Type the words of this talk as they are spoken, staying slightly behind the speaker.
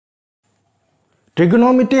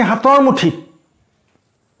Trigonometry হাতৰ মুঠিত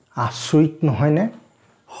আচৰিত নহয়নে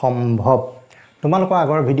সম্ভৱ তোমালোকৰ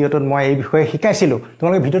আগৰ ভিডিঅটোত মই এই বিষয়ে শিকাইছিলো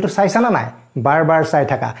তোমালোকে ভিডিঅটো চাইছা না নাই বাৰ চাই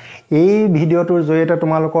থাকা এই ভিডিঅটোৰ জৰিয়তে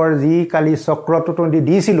তোমালোকৰ যি কালি চক্ৰটো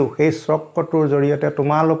দিছিলো সেই চক্ৰটোৰ জৰিয়তে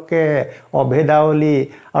তোমালোকে অভেদাৱলী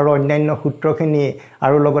আৰু অন্যান্য সূত্ৰখিনি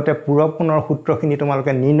আৰু লগতে পূৰকপুনৰ সূত্ৰখিনি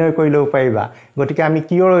তোমালোকে নিৰ্ণয় কৰি লব পাৰিবা গতিকে আমি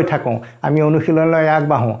কিয় ৰৈ থাকোঁ আমি অনুশীলনলৈ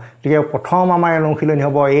আগবাঢ়ো গতিকে প্ৰথম আমাৰ অনুশীলনী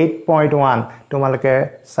হ'ব 8.1 তোমালোকে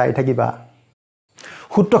চাই থাকিবা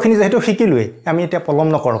সূত্ৰখিনি যেহেতু শিকিলোই আমি এটা পলম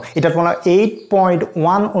নকৰো এটা তোমালোক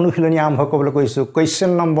 8.1 অনুশীলনী আৰম্ভ কৰিবলৈ কৈছো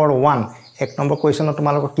কোৱেশ্চন নম্বৰ 1 এক নম্বৰ কোৱেশ্চনত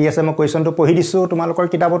তোমালোকৰ কি আছে মই কোৱেশ্চনটো পঢ়ি দিছো তোমালোকৰ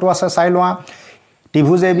কিতাপতো আছে চাই লোৱা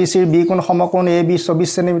ত্ৰিভুজ ABC ৰ বি কোণ সমকোণ AB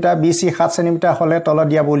 24 সেমি BC 7 সেমি হলে তলত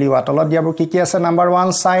দিয়া বলিওয়া তলত দিয়া কি আছে number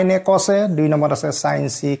 1 sin A cos A 2 number আছে sin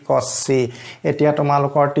C cos C এতিয়া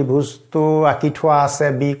তোমালোকৰ ত্ৰিভুজটো আকি থোৱা আছে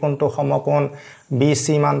বি কোণটো সমকোণ BC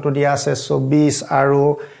মানটো দিয়া আছে 24 আৰু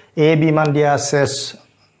AB মান দিয়া আছে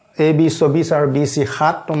AB 24 আৰু BC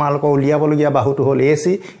 7 তোমালোক উলিয়াবলগিয়া বাহুটো হ'ল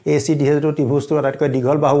AC যেহেতু ত্ৰিভুজটো আটাইতকৈ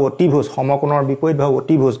দীঘল বাহু অতিভুজ সমকোণৰ বিপৰীত বাহু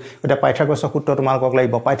অতিভুজ এটা পাইথাগোৰাছৰ সূত্ৰ তোমালোকক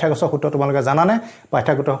লাগিব পাইথাগোৰাছৰ সূত্ৰ তোমালোকে জানানে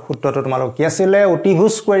পাইথাগোৰাছৰ সূত্ৰটো তোমালোক কি আছিল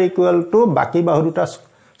অতিভুজ স্কয়াৰ ইকুৱেল টু বাকি বাহু দুটা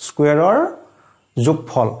স্কয়াৰৰ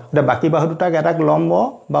যোগফল এটা বাকি বাহু দুটাক এটাক লম্ব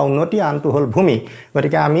বা উন্নতি আনটো হ'ল ভূমি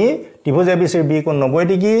গতিকে আমি ত্ৰিভুজ ABC ৰ বি কোণ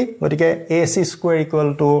 90 ডিগ্ৰী গতিকে AC square equal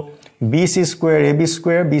to BC square AB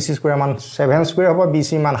square BC square মান 7 স্কয়াৰ হ'ব BC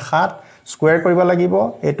মান 7 স্কয়াৰ কৰিব লাগিব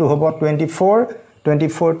এটো হ'ব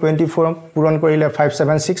 24 পূৰণ কৰিলে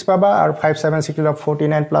 576 পাবা আৰু 576 ৰ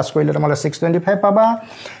 49 প্লাস কৰিলে তোমালে 625 পাবা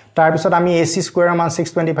তাৰ পিছত আমি AC স্কয়াৰ মান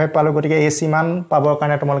 625 পালো গতিকে AC মান পাবৰ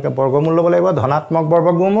কাৰণে তোমালোকে বৰ্গমূল ল'ব লাগিব ধনাত্মক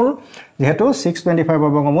বৰ্গমূল যেহেতু 625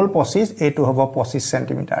 বৰ্গমূল 25 এটো হ'ব 25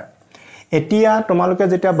 সেন্টিমিটাৰ এতিয়া তোমালোকে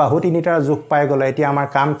যেতিয়া বাহু তিনিটাৰ যোগ পাই গলে এতিয়া আমাৰ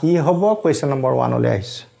কাম কি হ'ব কোৱেশ্চন নম্বৰ 1 লৈ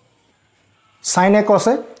আহিছো sin A cos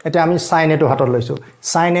A এতিয়া আমি sin A টো হাতত লৈছো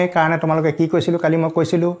sin A কাৰণে তোমালোকে কি কৈছিলো কালি মই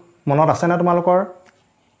কৈছিলো মনত আছে না তোমালোকৰ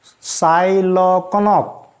সাইলকনক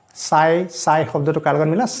সাই শব্দটো কাৰ লগত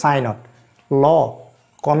মিলা সাইনত ল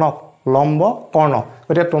কনক লম্ব কৰ্ণ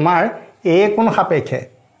গতিকে তোমাৰ A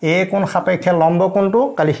কোণ সাপেক্ষে লম্ব কোণটো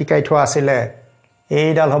কালি শিকাই থোৱা আছিল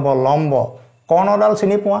এইডাল হ'ব লম্ব কৰ্ণডাল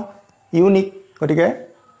চিনি পোৱা ইউনিক গতিকে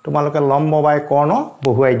তোমালোকে লম্ব বাই কৰ্ণ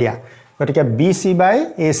বহুৱাই দিয়া গতিকে BC বাই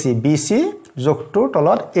AC BC যোগটোৰ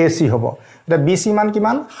তলত AC হ'ব এটা BC মান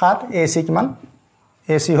কিমান 7 AC কিমান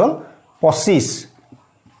AC হ'ল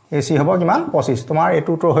 25 AC হ'ব কিমান 25 তোমাৰ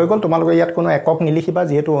এটোটো হৈ গল তোমালোকে ইয়াত কোনো একক নিলিখিবা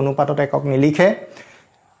যেহেতু অনুপাতত একক নিলিখে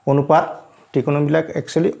অনুপাত ত্ৰিকোণবিলাক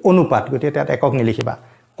একচুয়ালি অনুপাত গতিকে তাত একক নিলিখিবা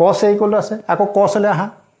cos A ইকুৱেল আছে আকৌ cos লৈ আহা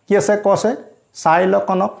কি আছে cos A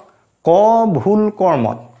সাইলকনক ক ভুল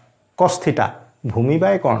কৰ্মত cos থিটা ভূমি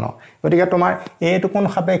বাই কৰ্ণ গতিকে তোমাৰ এটো কোন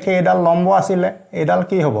সাপেক্ষে এডাল লম্ব আছিল এডাল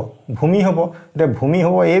কি হ'ব ভূমি হ'ব এটা ভূমি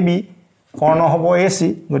হ'ব AB কৰ্ণ হ'ব AC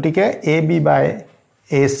গতিকে AB বাই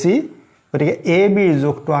AC গতিকে AB ৰ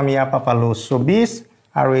যোগটো আমি আপা পালো 24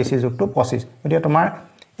 আৰু AC যোগটো 25 গতিকে তোমাৰ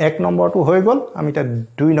এক নম্বৰটো হৈ গল আমি তা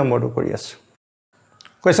দুই নম্বৰটো কৰি আছো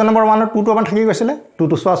কোৱেশ্চন নম্বৰ 1 ৰ 2 টো আমাৰ থাকি গৈছিল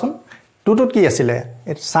 2 টো চোৱাচোন 2 টোত কি আছিল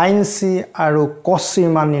sin C আৰু cos C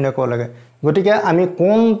মান নিৰ্ণয় কৰিব লাগে গতিকে আমি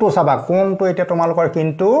কোনটো চাবা কোনটো এটা তোমালোকৰ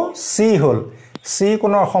কিন্তু C হল C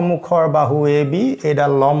কোণৰ সম্মুখৰ বাহু AB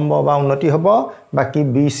এডাল লম্ব বা উন্নতি হ'ব বাকি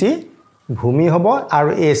BC ভূমি হ'ব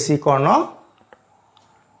আৰু AC কৰ্ণ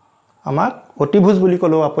আমাক অতিভুজ বুলি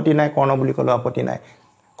কলো আপত্তি নাই কৰ্ণ বুলি কলো আপত্তি নাই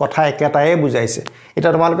কথা একেটাই বুজাইছে এটা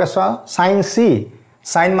তোমালোকে চোৱা sin C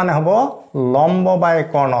sin মানে হ'ব লম্ব বাই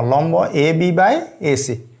কৰ্ণ লম্ব AB বাই AC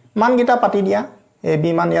মান গিটা পাতি দিয়া AB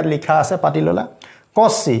মান ইয়াত লিখা আছে পাতি ললা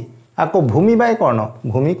cos C আকৌ ভূমি বাই কৰ্ণ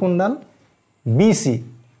ভূমি কোণডাল BC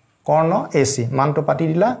কৰ্ণ AC মানটো পাতি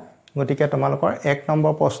দিলা গতিকে তোমালোকৰ এক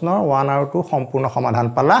নম্বৰ প্ৰশ্নৰ 1 আৰু 2 সম্পূৰ্ণ সমাধান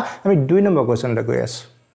পালা আমি 2 নম্বৰ কোৱেশ্চনলৈ গৈ আছো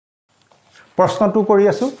প্ৰশ্নটো কৰি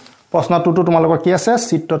আছো প্ৰশ্নটো তোমালোকৰ কি আছে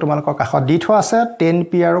চিত্ৰ তোমালোকৰ কাষত দি থোৱা আছে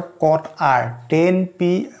 10p আৰু cot r 10p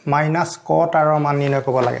 - cot r মান নিৰ্ণয়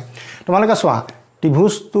কৰিব লাগে তোমালোকে চোৱা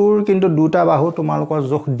ত্ৰিভুজটোৰ কিন্তু দুটা বাহু তোমালোকৰ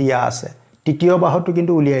যোগ দিয়া আছে তৃতীয় বাহুটো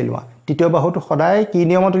কিন্তু উলিয়াই লোৱা তৃতীয় বাহুটো সদায় কি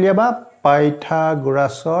নিয়মত উলিয়াবা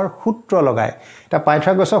পাইথাগোৰাছৰ সূত্ৰ লগাই এটা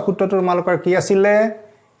পাইথাগোৰাছৰ সূত্ৰটো তোমালোকৰ কি আছিল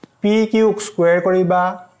PQ স্কয়াৰ কৰিবা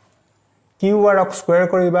QR স্কয়াৰ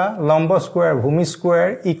কৰিবা লম্ব স্কয়াৰ ভূমি স্কয়াৰ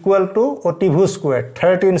ইকুৱেল টু অতিভুজ স্কয়াৰ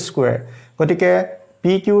 13 স্কয়াৰ গতিকে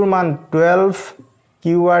PQ ৰ মান 12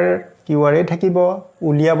 QR এ থাকিব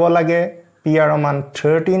উলিয়াব লাগে PR ৰ মান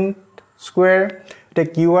 13 স্কয়াৰ তে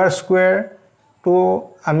QR স্কয়াৰ তো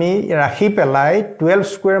আমি ৰাখি পেলাই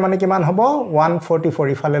 12 স্কয়াৰ মানে কিমান হ'ব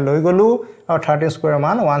 144 ইফালে লৈ গলো আৰু 30 স্কয়াৰ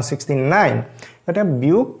মান 169 এটা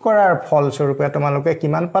বিয়োগ কৰাৰ ফলস্বৰূপে তোমালোকে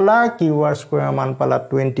কিমান পালা QR স্কয়াৰ মান পালা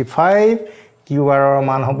 25 QR ৰ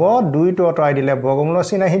মান হ'ব 2টো অতৰাই দিলে বৰ্গমূলৰ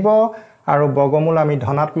চিন আহিব আৰু বৰ্গমূল আমি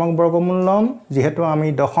ধনাত্মক বৰ্গমূল লম যেহেতু আমি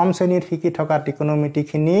দশম শ্ৰেণীত শিকি থকা ত্ৰিকোণমিতি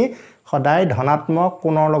খিনি সদায় ধনাত্মক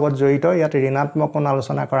কোণৰ লগত জড়িত ইয়াত ঋণাত্মক কোণ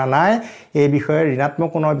আলোচনা কৰা নাই এই বিষয়ে ঋণাত্মক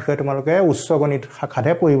কোণৰ বিষয়ে তোমালোকে উচ্চ গণিত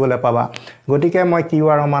শাখাতে পঢ়িবলৈ পাবা গতিকে মই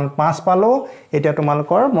QR ৰ মান 5 পালো এতিয়া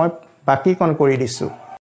তোমালোকৰ মই বাকি কোণ কৰি দিছো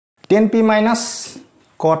 10p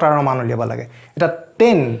 - cot ৰ মান উলিয়াব লাগে এটা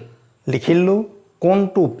 10 লিখিলো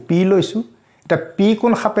কোণটো p লৈছো এটা p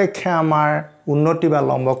কোণ সাপেক্ষে আমাৰ উন্নতি বা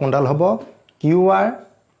লম্ব কোণডাল হ'ব QR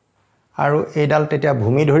আৰু এইডাল তেতিয়া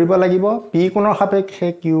ভূমি ধৰিব লাগিব p কোণৰ সাপেক্ষে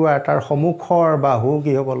QR তাৰ সমুখৰ বাহু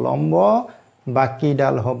কি হ'ব লম্ব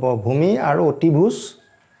বাকিডাল হ'ব ভূমি আৰু অতিভুজ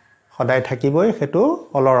সদায় থাকিবই হেতু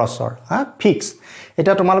অলৰসৰ ফিক্স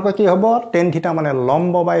এটা তোমালোকৰ কি হ'ব tan θ মানে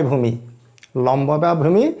লম্ব বাই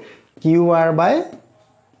ভূমি QR বাই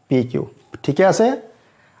PQ ঠিকে আছে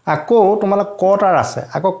আকৌ তোমালোক cot r আছে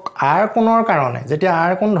আকৌ r কোণৰ কাৰণে যেতিয়া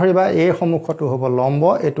r কোণ ধৰিবা এই সমুখটো হ'ব লম্ব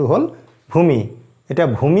এটো হ'ল ভূমি এটা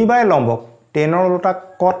ভূমি বাই লম্ব 10 ৰ উল্টা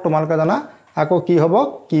cot তোমালোকে জানা আকৌ কি হ'ব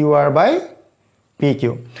QR বাই PQ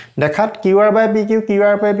দেখাত QR বাই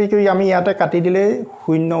PQ আমি ইয়াতে কাটি দিলে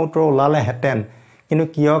শূন্য উত্তৰ ওলালে হেতেন কিন্তু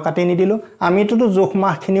কিয় কাটি নিদিলো আমিটো জোখ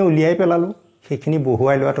মাহখিনি উলিয়াই পেলালো সেইখিনি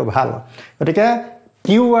বহুৱাই লোৱাটো ভাল গতিকে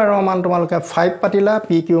QR ৰ মান তোমালোকে 5 পাতিলা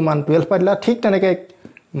PQ মান 12 পাতিলা ঠিক তেনেকৈ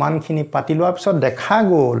মানখিনি পাতি লোৱাৰ পিছত দেখা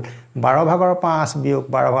গ'ল 12 ভাগৰ 5 বিয়োগ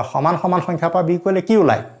 12 ভাগ সমান সমান সংখ্যা পা বিয়োগ কৰিলে কি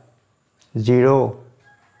ওলাই 0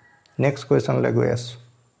 নেক্সট কোৱেশ্চনলৈ গৈ আছো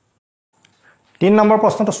 3 নম্বৰ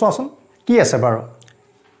প্ৰশ্নটো চোৱাচোন কি আছে বাৰু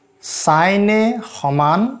sin a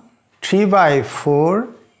সমান 3/4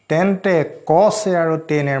 তেন্তে cos a আৰু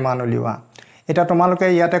tan এৰ মান উলিওৱা এটা তোমালোকে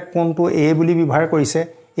ইয়াতে কোনটো a বুলি ব্যৱহাৰ কৰিছে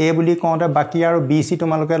a বুলি কওঁতে বাকি আৰু bc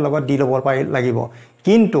তোমালোকে লগত দি ল'ব লাগিব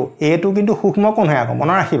কিন্তু এটো কিন্তু সূক্ষ্ম কোণ হয় আকৌ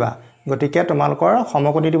মনত ৰাখিবা গতিকে তোমালোকৰ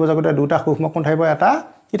সমকোণী দিব জগতে দুটা সূক্ষ্ম কোণ থাকিব এটা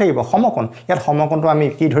কি থাকিব সমকোণ ইয়াত সমকোণটো আমি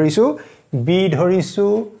কি ধৰিছো b ধৰিছো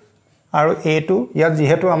আৰু এটো ইয়াত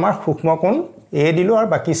যেহেতু আমাৰ সূক্ষ্ম কোণ a দিলো আৰু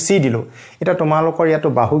বাকি c দিলো এটা তোমালোকৰ ইয়াতো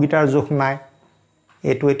বাহুগিটাৰ জোখ নাই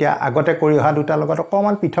এটো এতিয়া আগতে কৰি অহা দুটা লগত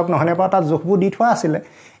অকমান পৃথক নহনে পা তাত জোখবোৰ দি থোৱা আছিল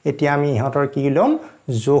এতিয়া আমি ইহঁতৰ কি লম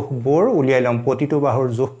জোখবোৰ উলিয়াই লম প্ৰতিটো বাহুৰ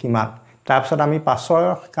জোখ কিমান তাৰপিছত আমি পাছৰ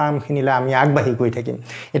কামখিনিলে আমি আগবাঢ়ি গৈ থাকিম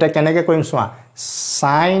এটা কেনেকৈ কৰিম চোৱা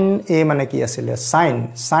sin a মানে কি আছিল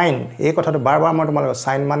sin এই কথাটো বাৰবাৰ মই তোমালোকক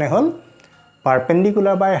sin মানে হ'ল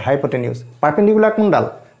পাৰপেন্ডিকুলাৰ বাই হাইপোটেনিউজ পাৰপেন্ডিকুলাৰ কোনডাল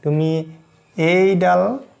তুমি এইডাল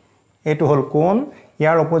এটো হ'ল কোণ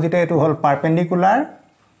ইয়াৰ অপজিটে এটো হ'ল পাৰপেন্ডিকুলাৰ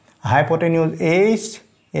হাইপোটেনিউজ h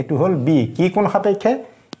এটো হ'ল b কি কোণ সাপেক্ষে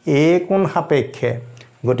a কোণ সাপেক্ষে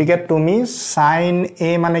গতিকে তুমি sin a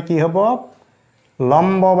মানে কি হ'ব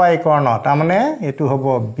লম্ব বাই কৰ্ণ তাৰ মানে এটো হ'ব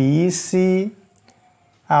BC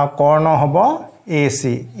আৰু কৰ্ণ হ'ব AC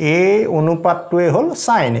এই অনুপাতটোৱে হ'ল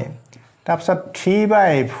sin a তাৰপিছত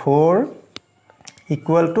 3/4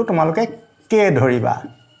 ইকুৱেল টু তোমালোকে k ধৰিবা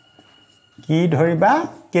কি ধৰিবা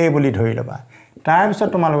k বুলি ধৰি লবা তাৰপিছত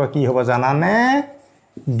তোমালোকে কি হ'ব জানানে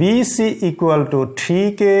BC equal to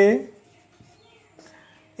 3k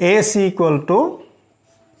AC equal to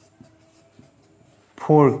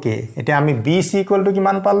 4k এতিয়া আমি BC equal to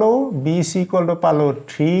কিমান পালো BC equal to পালো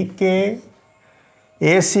 3k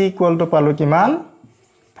AC equal to পালো কিমান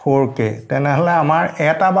 4k তেনেহলে আমাৰ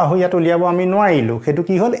এটা বাহু ইয়াত উলিয়াব আমি নোৱাৰিলো হেতু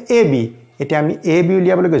কি হ'ল AB এতিয়া আমি AB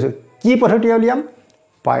উলিয়াবলৈ গৈছো কি পদ্ধতি উলিয়াম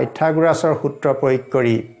পাইথাগোৰাছৰ সূত্ৰ প্ৰয়োগ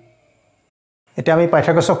কৰি এতিয়া আমি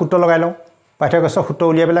পাইথাগোৰাছৰ সূত্ৰ লগাই লওঁ পাইথাগোৰাছৰ সূত্ৰ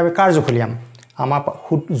উলিয়াই পেলাই আমি কাৰ জোখ উলিয়াম আমাৰ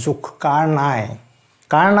জোখ কাৰ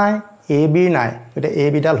নাই AB নাই এটা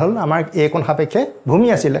AB ডাল হ'ল আমাৰ a কোণ সাপেক্ষে ভূমি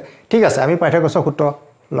আছিল ঠিক আছে আমি পাইথাগোৰাছৰ সূত্ৰ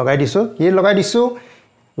লগাই দিছো কি লগাই দিছো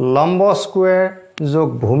লম্ব স্কয়াৰ যোগ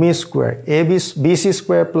ভূমি square BC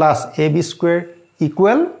square plus AB square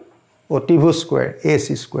equal অতিভুজ স্কয়াৰ AC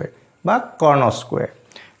স্কয়াৰ বা কৰ্ণ স্কয়াৰ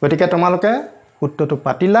গতিকে তোমালোকে সূত্ৰটো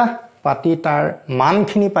পাতিলা পাতি তাৰ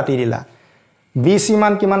মানখিনি পাতি দিলা BC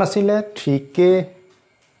মান কিমান আছিল 3k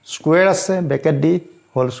স্কয়াৰ আছে ব্ৰেকেট দি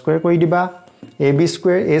হোল স্কয়াৰ কৰি দিবা AB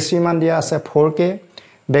স্কয়াৰ AC মান দিয়া আছে 4k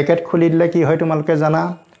ব্ৰেকেট খুলি দিলে কি হয় তোমালোকে জানা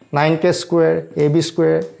 9k স্কয়াৰ AB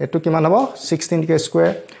স্কয়াৰ এটো কিমান হ'ব 16k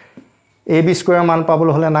স্কয়াৰ AB স্কয়াৰ মান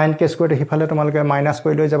পাবলৈ হলে 9k স্কয়াৰ হিফালে তোমালোকে মাইনাস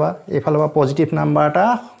কৰি লৈ যাবা এফালে পজিটিভ নাম্বাৰ এটা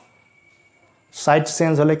সাইড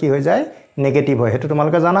চেঞ্জ হলে কি হৈ যায় নেগেটিভ হয় হেতু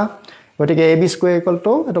তোমালোকে জানা গতিকে AB স্কয়াৰ ইকুৱেল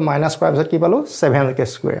টু এটো মাইনাস কৰাৰ পিছত কি পালো 7k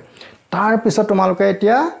স্কয়াৰ তাৰ পিছত তোমালোকে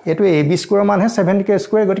এতিয়া এটো AB স্কয়াৰ মান হে 7k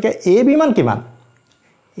স্কয়াৰ গতিকে AB মান কিমান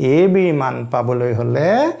AB মান পাবলৈ হলে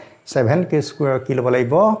 7k স্কয়াৰ কি ল'ব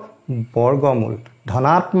লাগিব বৰ্গমূল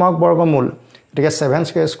ধনাত্মক বৰ্গমূল গতিকে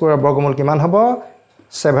 7k স্কয়াৰ বৰ্গমূল কিমান হ'ব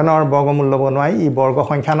 7 ৰ বৰ্গমূল ল'ব নোৱাৰি ই বৰ্গ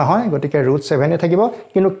সংখ্যা নহয় গতিকে √7 এ থাকিব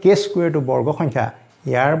কিন্তু k স্কয়াৰটো বৰ্গ সংখ্যা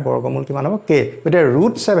ইয়াৰ বৰ্গমূল কিমান হ'ব k গতিকে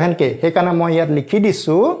 √7k সেইকাৰণে মই ইয়াত লিখি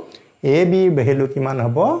দিছো ab ভ্যালু কিমান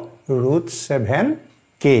হ'ব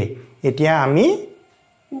 √7k এতিয়া আমি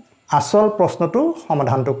আসল প্ৰশ্নটো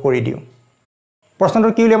সমাধানটো কৰি দিও প্ৰশ্নটো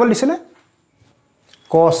কি উলিয়াব দিছিলে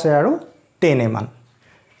cos আৰু tan মান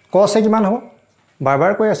cos কিমান হ'ব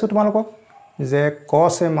বাৰবাৰ কৈ আছো তোমালোকক যে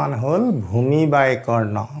cos মান হল ভূমি বাই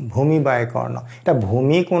কৰ্ণ এটা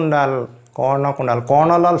ভূমি কুণ্ডাল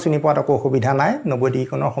কৰ্ণলাল চিনি পোৱাত একো অসুবিধা নাই 90 ডিগ্ৰী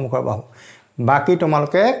কোণৰ সমুখৰ বাহু বাকি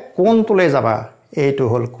তোমালোকে কোণটোলৈ যাবা এইটো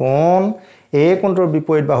হল কোণ এই কোণটোৰ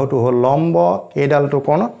বিপৰীত বাহুটো হল লম্ব এডালটো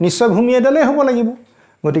কৰ্ণ নিশ্চয় ভূমি এডালেই হ'ব লাগিব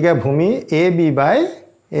গতিকে ভূমি ab বাই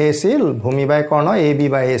ac ভূমি বাই কৰ্ণ ab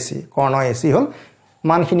বাই ac কৰ্ণ ac হল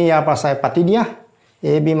মানখিনি ইয়াৰ পৰা চাই পাতি দিয়া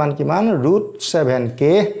ab মান কিমান √7k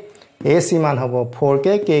ac মান হ'ব 4k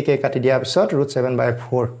k কাটি দিয়াৰ পিছত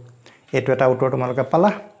 √7/4 এটো এটা উত্তৰ তোমালোকে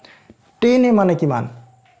পালা tan মানে কিমান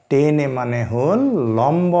tan মানে হল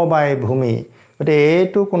লম্ব বাই ভূমি গতে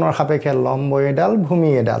এইটো কোণৰ সাপেক্ষে লম্ব এডাল ভূমি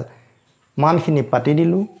এডাল মানখিনি পাতি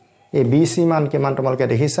দিলু এই bc মান কিমান তোমালোকে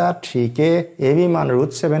দেখিছা 3k ab মান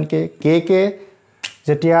 √7k k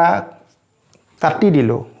যেতিয়া কাটি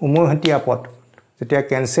দিলু উমৈহতীয়া পদ যেতিয়া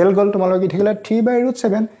কেনসেল গল তোমালোকে কি থাকিলে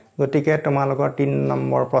 3/√7 গতিকে তোমালোকৰ 3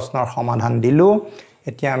 নম্বৰ প্ৰশ্নৰ সমাধান দিলু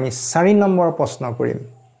এতিয়া আমি 4 নম্বৰ প্ৰশ্ন কৰিম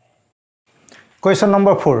Question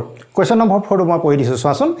number 4 মই পঢ়ি দিছো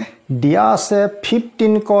চোৱাচোন দিয়া আছে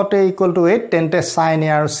 15 cot a = 8 তেন্তে sin a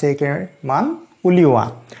আৰু sec a মান উলিওৱা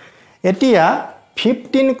এতিয়া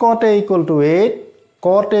 15 cot a = 8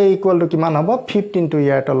 cot a = কিমান হ'ব 15 টো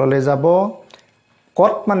ইয়াৰ তললৈ যাব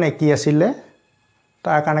cot মানে কি আছিল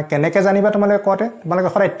তাৰ কাৰণে কেনেকৈ জানিবা তোমালোকে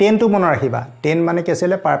সদায় 10 টো মনত ৰাখিবা 10 মানে কি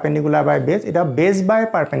আছিল পাৰপেন্ডিকুলাৰ বাই বেজ এটা বেজ বাই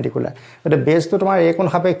পাৰপেন্ডিকুলাৰ এটা বেজটো তোমাৰ এই কোণ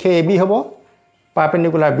সাপেক্ষে ab হ'ব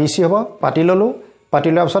পাৰপেন্ডিকুলাৰ bc হ'ব পাতি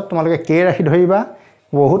লোৱাৰ পিছত তোমালোকে k ৰাখি ধৰিবা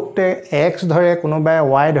বহুতে x ধৰে কোনোবাই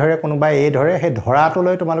y ধৰে কোনোবাই a ধৰে সেই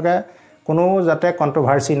ধৰাটোলৈ তোমালোকে কোনো যাতে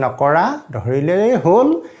কন্ট্ৰভাৰ্সি নকৰা ধৰিলেই হ'ল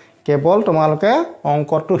কেৱল তোমালোকে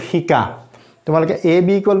অংকটো শিকা তোমালোকে ab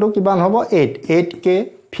 = কিমান হ'ব 8k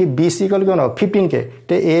bc = কিমান হ'ব 15k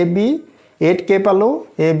তে ab 8k পালো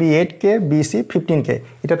ab 8k bc 15k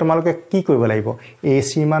এটা তোমালোকে কি কৰিব লাগিব ac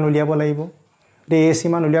মান উলিয়াব লাগিব তে ac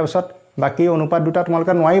মান উলিয়াৰ পিছত বাকি অনুপাত দুটা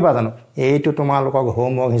তোমালোকে নোৱাৰিবা জানো এইটো তোমালোকক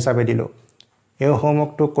হোমৱৰ্ক হিচাপে দিলো এই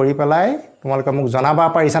হোমৱৰ্কটো কৰি পেলাই তোমালোকে মোক জনাবা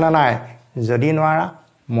পাৰিছা না নাই যদি নোৱাৰা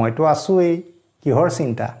মইতো আছোই কিহৰ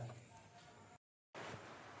চিন্তা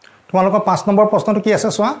তোমালোকৰ 5 নম্বৰ প্ৰশ্নটো কি আছে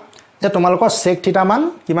চোৱা যে তোমালোকৰ sec θ মান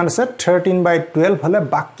কিমান আছে 13/12 হলে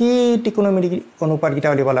বাকি ত্ৰিকোণমিতি অনুপাত কিটা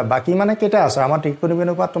উলিয়াব লাগে বাকি মানে কেটা আছে আমাৰ ত্ৰিকোণমিতি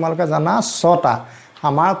অনুপাত তোমালোকে জানা 6টা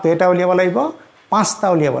আমাৰ কেটা উলিয়াব লাগিব 5টা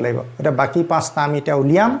উলিয়াব লাগিব এটা বাকি 5টা আমি এটা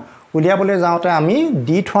উলিয়াবলৈ যাওঁতে আমি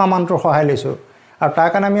দি থোৱা মানটোৰ সহায় লৈছো আৰু তাৰ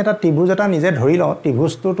কাৰণে আমি এটা ত্ৰিভুজ এটা নিজে ধৰি লওঁ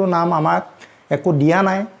ত্ৰিভুজটোৰ নাম আমাক একো দিয়া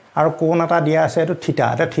নাই আৰু কোণ এটা দিয়া আছে এটো থিতা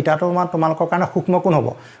এটা থিতাটো মান তোমালোকৰ কাৰণে সূক্ষ্ম কোণ হ'ব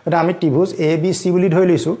এটা আমি ত্ৰিভুজ abc বুলি ধৰি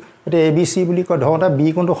লৈছো এটা abc বুলি কৈ ধৰতে b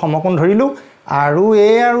কোণটো সমকোণ ধৰিলো আৰু a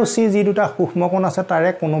আৰু c যি দুটা সূক্ষ্ম কোণ আছে তাৰে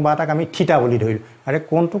কোনোবা এটাক আমি থিতা বুলি ধৰিলো আৰু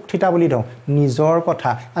কোণটোক থিতা বুলি ধৰো নিজৰ কথা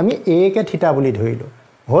আমি a কে থিতা বুলি ধৰিলো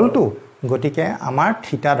হলটো গতিকে আমাৰ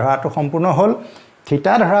থিতা ধৰাটো সম্পূৰ্ণ হ'ল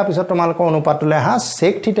থিতা ধৰাৰ পিছত তোমালোকৰ অনুপাতলৈ হা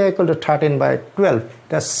sec θ = 13/12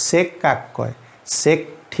 এটা sec কাক কয় sec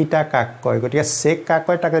θ কাক কয় গতিকে sec কাক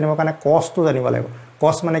কয় তাকে জানিবৰ কাৰণে cos টো জানিব লাগিব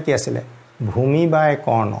cos মানে কি আছিল ভূমি বাই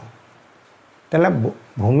কৰ্ণ তেলে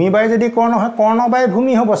ভূমি বাই যদি কৰ্ণ হয় কৰ্ণ বাই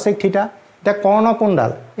ভূমি হ'ব sec θ এটা কৰ্ণ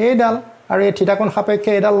কোণডাল এইডাল আৰু এই থিতা কোণ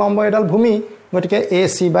সাপেক্ষে এডাল লম্ব এডাল ভূমি গতিকে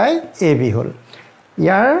ac বাই ab হ'ল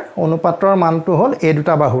ইয়াৰ অনুপাতৰ মানটো হ'ল এই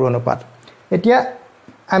দুটা বাহুৰ অনুপাত এতিয়া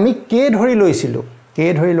আমি k ধৰি লৈছিলো k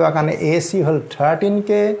ধৰি লোৱা কাৰণে ac হল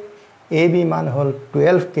 13k ab মান হল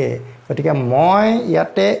 12k গতিকে মই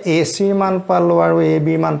ইয়াতে ac মান পালো আৰু ab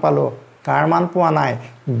মান পালো কাৰ মান পোৱা নাই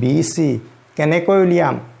bc কেনেকৈ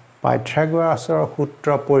উলিয়াম পাইথাগোৰাছৰ সূত্ৰ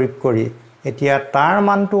প্ৰয়োগ কৰি এতিয়া তাৰ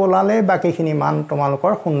মানটো ওলালে বাকিখিনি মান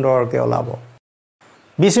তোমালোকৰ সুন্দৰকৈ ওলাব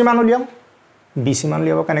bc মান উলিয়াম bc মান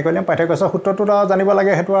উলিয়াব কেনেকৈ উলিয়াম পাইথাগোৰাছৰ সূত্ৰটো জানিব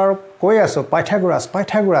লাগে হেতু আৰু কৈ আছো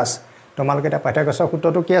পাইথাগোৰাছ তোমালোকে এটা পাইথাগোৰাছৰ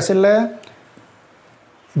সূত্ৰটো কি আছিল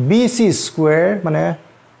bc স্কয়াৰ মানে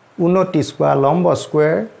উন্নতি স্কয়াৰ লম্ব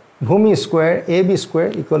স্কয়াৰ ভূমি স্কয়াৰ ab স্কয়াৰ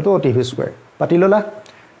 = অতিভ স্কয়াৰ পাতি ললা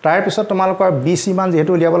তাৰ পিছত তোমালোকৰ bc মান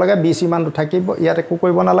যেহেতু উলিয়াব লাগে bc মানটো থাকিব ইয়াত একো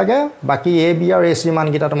কৰিব না লাগে বাকি ab আৰু ac মান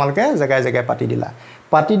গিটা তোমালোকে জায়গায় পাতি দিলা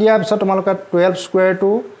পাতি দিয়াৰ পিছত তোমালোকৰ 12 স্কয়াৰটো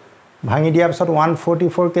ভাঙি দিয়াৰ পিছত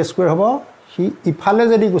 144k স্কয়াৰ হ'ব হি ইফালে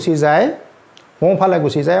যদি গুছি যায় সোঁফালে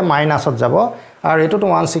গুছি যায় মাইনাছত যাব আৰু এটোটো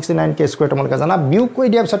 169k স্কয়াৰ তোমালোকে জানা বিয়োগ কৰি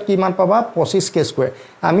দিয়াৰ পিছত কি মান পাবা 25k স্কয়াৰ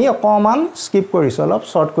আমি অকমান স্কিপ কৰিছো অলপ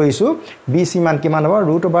শৰ্ট কৰিছো bc মান কিমান হ'ব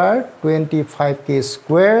 √25k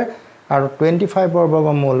স্কয়াৰ আৰু 25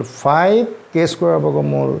 বৰ্গমূল 5 k স্কয়াৰ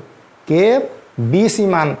বৰ্গমূল k BC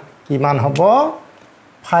মান কিমান হ'ব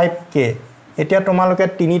 5k এতিয়া তোমালোকে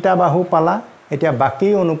তিনিটা বাহু পালা এতিয়া বাকি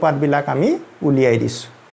অনুপাত বিলাক আমি উলিয়াই দিছো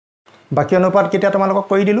বাকি অনুপাত কিটা তোমালোকক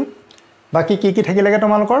কৈ দিলু বাকি কি থাকিলেগে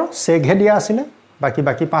তোমালোকৰ সেগহে দিয়া আছিল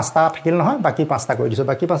বাকি পাঁচটা থাকিল নহয় বাকি পাঁচটা কৈ দিছো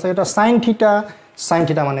বাকি পাঁচটা এটা sin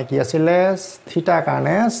থিটা মানে কি আছিল থিটা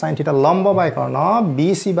কাৰণে sin থিটা লম্ব বাই কৰ্ণ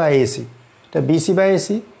BC বাই AC তে BC বাই AC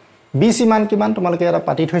BC মান কিমান তোমালোকে এটা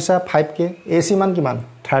পাতি থৈছা 5k AC মান কিমান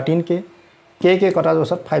 13k k কটা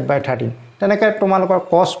যোৱাৰ 5/13 তেনেকৈ তোমালোকৰ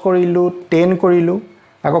cos কৰিলু 10 কৰিলু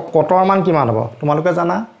আকৌ কটৰ মান কিমান হ'ব তোমালোকে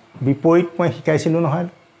জানা বিপৰীত মই শিকাইছিলো নহয়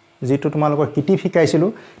যেটো তোমালোকৰ কিটি শিকাইছিলো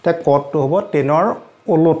তে কটটো হ'ব 10 ৰ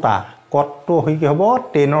ওলোটা কটটো হৈ কি হ'ব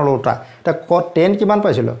 10 ৰ ওলোটা তে কট 10 কিমান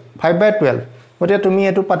পাইছিলো 5/12 গতিকে তুমি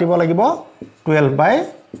এটো পাতিব লাগিব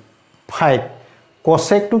 12/5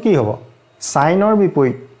 cosecটো কি হ'ব sinৰ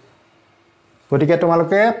বিপৰীত গতিকে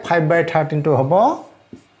তোমালোকে 5/13 টো হ'ব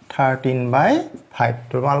 13/5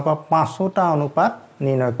 তোমালোকৰ পাঁচটা অনুপাত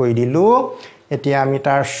নিৰ্ণয় কৰি দিলু এতিয়া আমি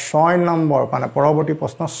তাৰ 6 নম্বৰ মানে পৰৱৰ্তী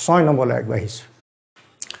প্ৰশ্ন 6 নম্বৰলৈ আগবাঢ়িছো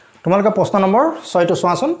তোমালোকে প্ৰশ্ন নম্বৰ 6 টো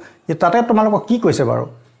চোৱাচোন যে তাতে তোমালোকক কি কৈছে বাৰু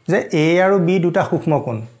যে a আৰু b দুটা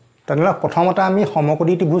সূক্ষ্মকোণ তেনেহলে প্ৰথমতে আমি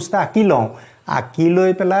সমকোণী ত্ৰিভুজটা আঁকি লওঁ আঁকি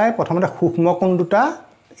লৈ পেলাই প্ৰথমতে সূক্ষ্মকোণ দুটা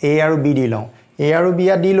a আৰু b দি লওঁ a আৰু b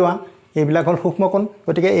দি লোৱা এইবিলাক হল সূক্ষ্মকোণ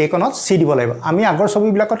গতিকে a কোণত c দিব লাগিব আমি আগৰ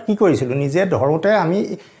ছবিবিলাকত কি কৰিছিলো নিজে ধৰোতে আমি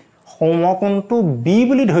সমকোণটো b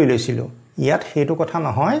বুলি ধৰি লৈছিলো ইয়াত হেতু কথা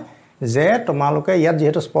নহয় যে তোমালোকে ইয়াত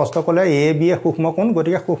যেহেতু স্পষ্ট কলে a b এ সূক্ষ্মকোণ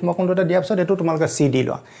গতিকে সূক্ষ্মকোণটো দিয়াৰ পিছত এটো তোমালোকে c দি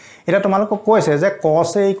লোৱা এটা তোমালোকক কৈছে যে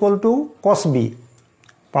cos a = cos b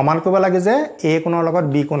প্ৰমাণ কৰিব লাগে যে a কোণৰ লগত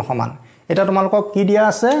b কোণ সমান এটা তোমালোকক কি দিয়া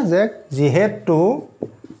আছে যে যেহেতু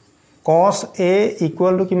cos a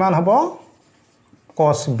 = কিমান হ'ব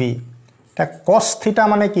cos b তা cos থিটা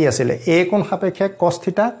মানে কি আছিল a কোণ সাপেক্ষে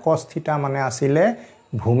cos থিটা মানে আছিল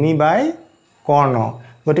ভূমি বাই কৰ্ণ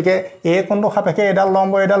গতিকে a কোণটো সাপেক্ষে এডাল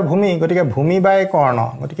লম্ব এডাল ভূমি গতিকে ভূমি বাই কৰ্ণ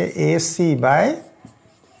গতিকে AC বাই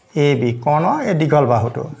AB কৰ্ণ এ দীঘল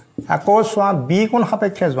বাহুটো আকৌ সোৱা b কোণ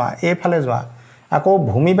সাপেক্ষে যোৱা a ফালে যোৱা আকৌ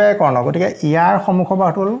ভূমি বাই কৰ্ণ গতিকে ইয়াৰ সম্মুখ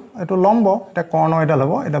বাহুটো এটো লম্ব এটা কৰ্ণ এডাল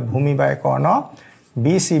হ'ব এটা ভূমি বাই কৰ্ণ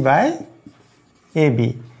BC বাই AB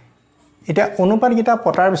এটা অনুপাত কিটা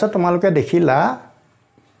পটাৰ পিছত তোমালোকে দেখিলা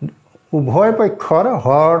উভয় পক্ষৰ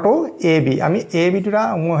হৰটো AB আমি AB টোৰা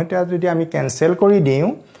মহতে যদি আমি কেনসেল কৰি দিও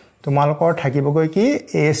তোমালোকৰ থাকিবগৈ কি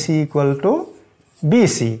AC =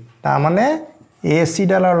 BC তাৰ মানে AC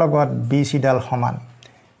ডালৰ লগত BC ডাল সমান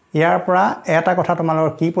ইয়াৰ পৰা এটা কথা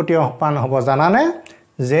তোমালোকৰ কি প্ৰতিপান হ'ব জানানে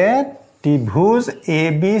যে ত্ৰিভুজ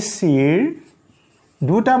ABC ৰ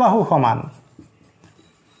দুটা বাহু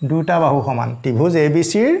সমান ত্ৰিভুজ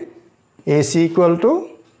ABC ৰ AC =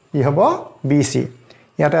 কি হ'ব BC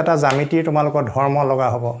ইয়াতে এটা জ্যামিতিৰ তোমালোকৰ ধৰ্ম লগা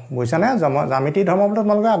হ'ব বুজিছানে জ্যামিতিৰ ধৰ্ম বল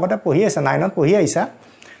তোমালোকে আগতে পঢ়ি আছে 9ত পঢ়ি আহিছা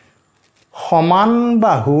সমান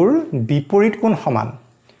বাহুৰ বিপৰীত কোণ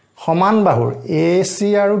সমান বাহুৰ AC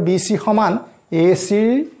আৰু BC সমান AC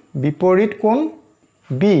ৰ বিপৰীত কোণ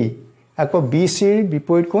B আকৌ BC ৰ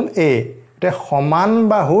বিপৰীত কোণ A তে সমান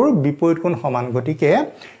বাহুৰ বিপৰীত কোণ সমান গতিকে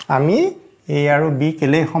আমি A আৰু B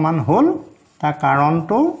কেলে সমান হ'ল তাৰ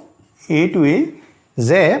কাৰণটো এইটোই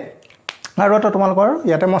যে আৰু এটা তোমালোকৰ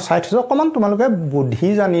ইয়াতে মই চাই থৈছো অকমান তোমালোকে বুদ্ধি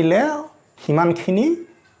জানিলে হিমানখিনি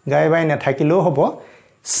গাই বাই নাথাকিলেও হ'ব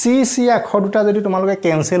C আখৰ দুটা যদি তোমালোকে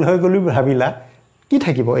কেনসেল হৈ গলি ভাবিলা কি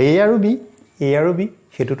থাকিব A আৰু B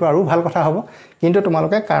হেতুটো আৰু ভাল কথা হ'ব কিন্তু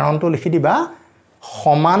তোমালোকে কাৰণটো লিখি দিবা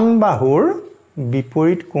সমান বাহুৰ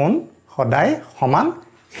বিপৰীত কোণ সদায় সমান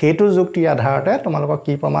হেতু যুক্তিৰ আধাৰতে তোমালোকৰ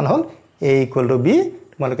কি প্ৰমাণ হ'ল A = B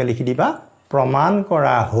তোমালোকে লিখি দিবা প্ৰমাণ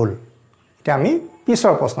কৰা হ'ল এটা আমি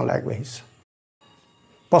পিছৰ প্ৰশ্নলৈ আগবাঢ়িছো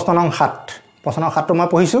প্ৰশ্ন নং 7 টো মই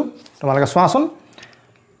পঢ়িছো তোমালোকে চোৱাচোন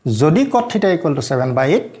যদি cot θ =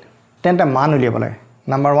 7/8 তেন্তে মান উলিয়াব লাগে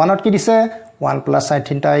নাম্বাৰ 1ত কি দিছে 1 +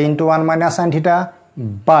 sin θ * 1 - sin θ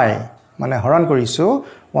বাই মানে হৰণ কৰিছো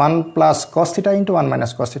 1 + cos θ *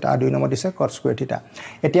 1 - cos θ আৰু 2 নম্বৰ দিছে cot square θ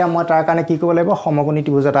এতিয়া মই তাৰ কাৰণে কি কৰিব লাগিব সমকোণী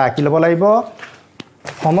ত্ৰিভুজ এটা আঁকি ল'ব লাগিব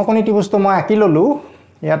সমকোণী ত্ৰিভুজটো মই আঁকি ললো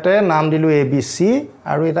ইয়াতে নাম দিলু ABC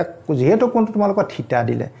আৰু এটা যেহেতু কোণটো তোমালোকৰ থিটা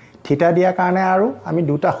দিলে থিটা দিয়াৰ কাৰণে আৰু আমি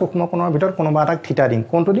দুটা সূক্ষ্মকোণৰ ভিতৰত কোনোবা এটা থিটা দিম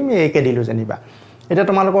কোণটো দিম A কে দিলু যেনিবা এটা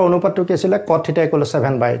তোমালোকৰ অনুপাতটো কি আছিল cot θ =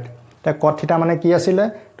 7/8 তে cot θ মানে কি আছিল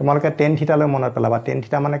তোমালোকে tan θ লৈ মনত পেলাবা tan θ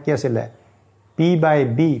মানে কি আছিল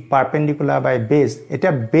P/B perpendicular by base এটা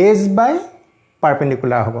base by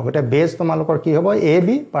perpendicular হ'ব গতে base তোমালোকৰ কি হ'ব AB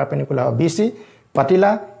perpendicular হ'ব BC পাতিলা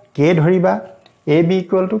k ধৰিবা AB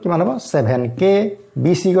 = কিমান হ'ব 7k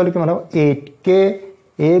BC = কিমান হ'ব 8k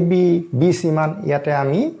AB BC মান ইয়াতে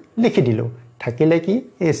আমি লিখি দিলো থাকিলে কি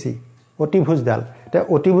AC অতিভুজডাল তে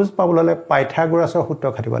অতিভুজ পাবলৈ পাইথাগোৰাছৰ সূত্ৰ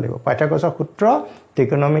খাটিব লাগিব পাইথাগোৰাছৰ সূত্ৰ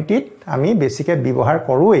ত্ৰিকোণমিতিত আমি বেছিকৈ ব্যৱহাৰ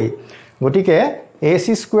কৰোৱেই গতিকে AC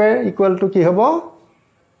স্কয়াৰ ইকুৱেল টু কি হ'ব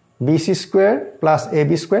BC square plus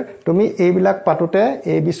AB square তুমি এইবিলাক পাতোতে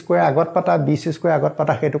AB স্কয়াৰ আগত পাতা BC স্কয়াৰ আগত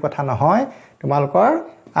পাতা হেতু কথা নহয় তোমালোকৰ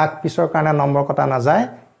আগ পিছৰ কাৰণে নম্বৰ কটা না যায়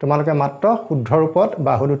তোমালোকে মাত্ৰ শুদ্ধ ৰূপত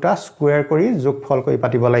বাহু দুটা স্কয়াৰ কৰি যোগফল কৰি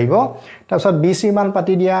পাতিব লাগিব তাৰপিছত BC মান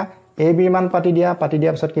পাতি দিয়া AB মান পাতি দিয়া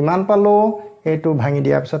পিছত কিমান পালো এটো ভাঙি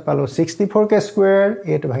দিয়া পিছত পালো 64k স্কয়াৰ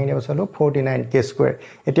এটো ভাঙি দিয়া পিছত 49k স্কয়াৰ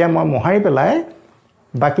এতিয়া মই মহাৰি পেলাই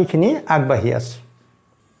বাকিখিনি আগবাঢ়ি আছে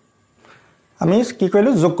আমি কি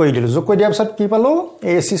কৰিলো যোগ কৰি দিয়া পিছত কি পালো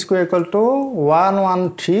AC square equal to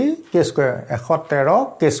 113k square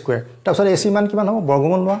 113k square তাৰপিছত AC মান কিমান হ'ব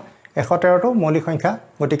বৰ্গমূল লোৱা 113 টো মৌলিক সংখ্যা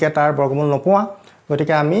গতিকে তাৰ বৰ্গমূল নপোৱা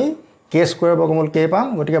গতিকে আমি k স্কয়াৰ বৰ্গমূল k পাম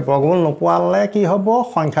গতিকে বৰ্গমূল নপোৱালে কি হ'ব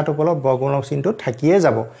সংখ্যাটো পলত বৰ্গমূলৰ চিহ্নটো থাকিয়ে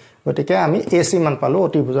যাব গতিকে আমি AC মান পালো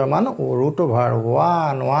অতিভুজৰ মান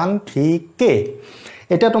 √113k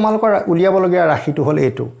এটা তোমালোকৰ উলিয়াবলগীয়া ৰাশিটো হ'ল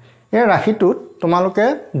এটো এই ৰাশিটোত তোমালোকে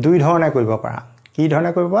দুই ধৰণে কৰিব পাৰা কি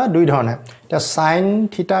ধৰণে কৰিব দুই ধৰণে এটা sin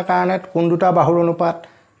থিটা কাৰণে কোন দুটা বাহুৰ অনুপাত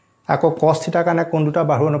আকৌ cos থিটা কাৰণে কোন দুটা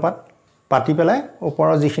বাহুৰ অনুপাত পাতি পেলাই ওপৰৰ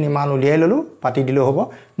যিখিনি মান উলিয়াই ললো পাতি দিলো হ'ব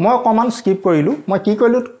মই অকমান স্কিপ কৰিলো মই কি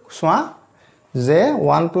কৰিলো চোৱা যে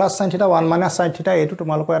 1 + sin থিটা 1 - sin থিটা এটো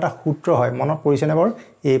তোমালোকৰ এটা সূত্ৰ হয় মনত পৰিছে নে বাৰু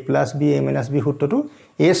a + b a - b সূত্ৰটো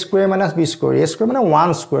a square - b square a square মানে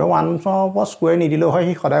 1 স্কয়াৰ 1 ৰ স্কয়াৰ নিদিলে হয়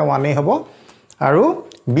হি সদায় 1 এ হ'ব আৰু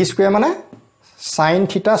b স্কয়াৰ মানে sin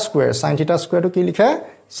থিটা স্কয়াৰটো কি লিখে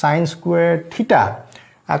sin স্কয়াৰ থিটা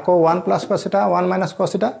আকৌ 1 + cos থিটা 1 - cos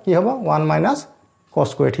থিটা কি হ'ব 1 - cos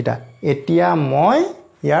স্কয়াৰ থিটা এতিয়া মই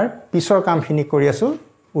ইয়াৰ পিছৰ কামখিনি কৰি আছো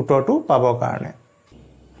উত্তৰটো পাবৰ কাৰণে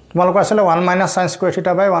তোমালোকৰ আসলে 1 - sin স্কয়াৰ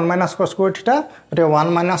থিটা বাই 1 - cos স্কয়াৰ থিটা গতিকে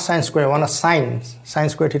 1 - sin স্কয়াৰ 1 sin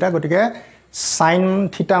স্কয়াৰ থিটা গতিকে sin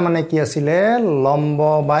থিটা মানে কি আছিলে লম্ব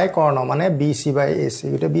বাই কৰ্ণ মানে BC বাই AC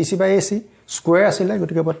গতিকে BC বাই AC স্কয়াৰ আছিলে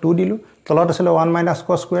গতিকে 2 দিলু তলত আছিলে 1 -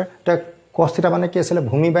 cos স্কয়াৰ তে cos থিটা মানে কি আছিলে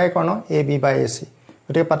ভূমি বাই কৰ্ণ AB বাই AC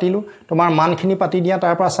গতিকে পাতিলু তোমাৰ মানখিনি পাতি দিয়া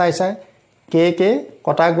তাৰ পৰা চাই k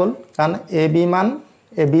কটা গল কাৰণ AB মান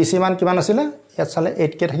BC মান কিমান আছিলে ইয়াত চালে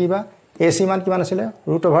 8k থাকিবা AC মান কিমান আছিলে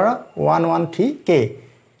 √113k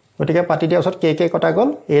গতিকে পাতি দিয়া পিছত k কটা গল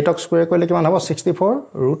 8ক স্কয়াৰ কৰিলে কিমান হ'ব 64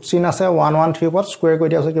 ৰুট চিন আছে 113 ওপৰত স্কয়াৰ কৰি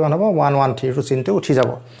দিয়া পিছত কিমান হ'ব 113 ৰুট চিনটো উঠি যাব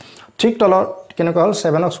ঠিক তলত কেনেকুৱা হ'ল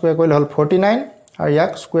 7ক স্কয়াৰ কৰিলে হ'ল 49 আৰু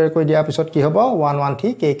ইয়াক স্কয়াৰ কৰি দিয়া পিছত কি হ'ব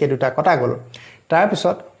 113k দুটা কটা গল তাৰ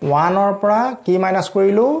পিছত 1 ৰ পৰা কি মাইনাস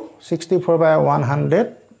কৰিলো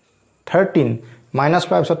 64/113 মাইনাস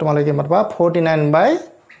কৰাৰ পিছত তোমালোকে কি পাবা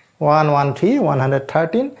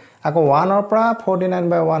 49/113 আকৌ 1 ৰ পৰা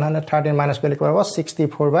 49/113 মাইনাস কৰিলে কি পাব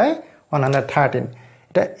 64/113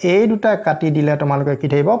 এটা এই দুটা কাটি দিলে তোমালোকে কি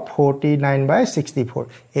থাকিব 49/64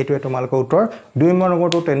 এইটোৱে তোমালোকৰ উত্তৰ 2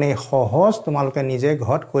 নম্বৰটো তেনে সহজ তোমালোকে নিজে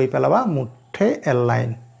ঘৰত কৰি পেলাবা মুঠে এল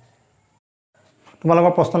লাইন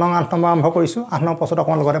তোমালোকৰ প্ৰশ্ন নং 8 নম্বৰ আৰম্ভ কৰিছো 8 নম্বৰ প্ৰশ্নটো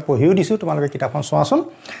অকমান লগতে পঢ়িও দিছো তোমালোকে কিতাপখন চোৱাচোন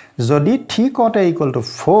যদি θ =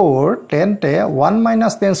 4 তেন্তে 1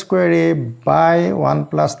 - tan square a by 1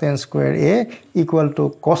 + tan square a =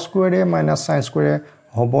 cos square a - sin square a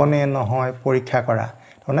হ'বনে নহয় পৰীক্ষা কৰা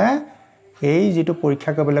মানে এই যেটো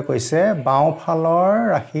পৰীক্ষা কৰিবলৈ কৈছে বাও ফালৰ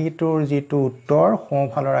ৰাশিটোৰ যেটো উত্তৰ সোঁ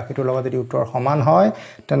ফালৰ ৰাশিটোৰ লগত যদি উত্তৰ সমান হয়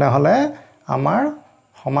তেনেহলে আমাৰ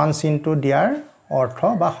সমান চিনটো দিয়াৰ অৰ্থ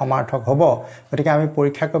বা সমাৰ্থক হ'ব গতিকে আমি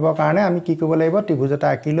পৰীক্ষা কৰিবৰ কাৰণে আমি কি কৰিব লাগিব ত্ৰিভুজ এটা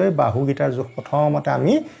আঁকি লৈ বাহু গিটাৰ জোখ প্ৰথমতে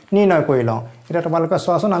আমি নিৰ্ণয় কৰি লওঁ এটা তোমালোকে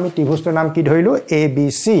চোৱাচোন আমি ত্ৰিভুজটোৰ নাম কি ধৰিলো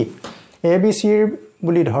ABC ABC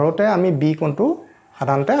বুলি ধৰোতে আমি B কোণটো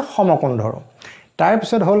সাধাৰণতে সমকোণ ধৰো তাৰ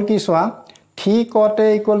পিছত হ'ল কি চোৱা θ cot a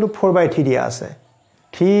 = 4/3 দিয়া আছে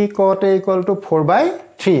θ cot a =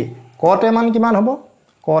 4/3 cot a মান কিমান হ'ব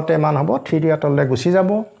cot a মান হ'ব 3 ইয়াতলৈ গুচি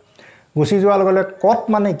যাব গুচি যোৱাৰ লগে cot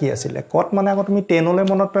মানে কি আছিল cot মানে আকৌ তুমি 10 লৈ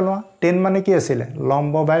মনত পেলোৱা 10 মানে কি আছিল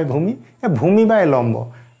লম্ব বাই ভূমি ভূমি বাই লম্ব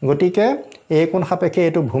গতিকে এই কোণ সাপেক্ষে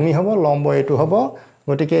এটো ভূমি হ'ব লম্ব এটো হ'ব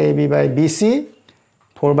গতিকে AB বাই BC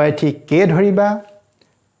 4/3 k ধৰিবা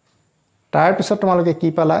তাৰ পিছত তোমালোকে কি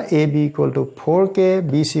পালা AB = 4k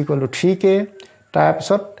BC = 3k তাৰ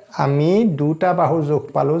পিছত আমি দুটা বাহু যোগ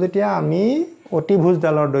পালো যেতিয়া আমি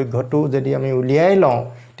অতিভুজডালৰ দৈৰ্ঘ্যটো যদি আমি উলিয়াই লওঁ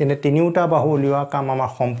তেনে তিনিটা বাহু উলিওৱা কাম আমাৰ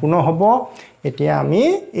সম্পূৰ্ণ হ'ব এতিয়া আমি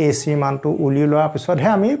AC মানটো উলিওৱাৰ পিছতহে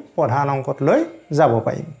আমি প্ৰধান অংকত লৈ যাব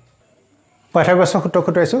পাৰিম পাইথাগোৰাছৰ সূত্ৰ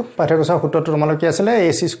খুটাইছো পাইথাগোৰাছৰ সূত্ৰটো তোমালোকে কি আছিল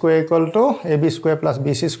AC² = AB² +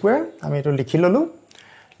 BC² আমি এটো লিখি ললো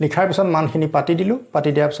লিখাৰ পিছত মানখিনি পাতি দিলো পাতি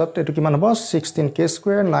দিয়াৰ পিছত এটো কিমান হ'ব 16k²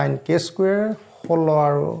 9k² 16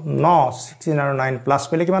 আৰু 9 16 আৰু 9 প্লাস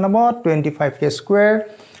কৰিলে কিমান হ'ব 25k²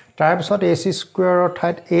 তাৰপিছত AC স্কোয়াৰৰ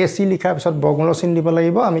ঠাইত AC লিখাৰ পিছত বৰ্গমূল চিন দিব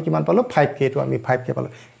লাগিব আমি কিমান পালো 5k টো আমি 5k পালো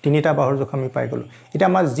তিনিটা বাহুৰ জোখ আমি পাই গলো এটা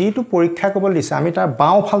আমাৰ যিটো পৰীক্ষা কৰিব দিছে আমি তাৰ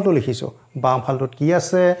বাও ফালটো লিখিছো বাও ফালটোত কি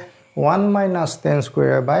আছে 1 minus 10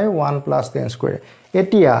 square by 1 plus 10 square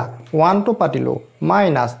এতিয়া 1 টো পাতিলো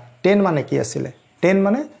minus 10 মানে কি আছিল 10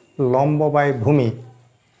 মানে লম্ব বাই ভূমি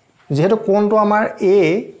যেহেতু কোণটো আমাৰ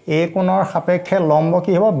a কোণৰ সাপেক্ষে লম্ব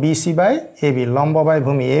কি হ'ব BC by AB লম্ব বাই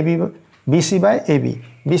ভূমি AB BC by AB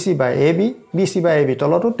BC by AB BC by AB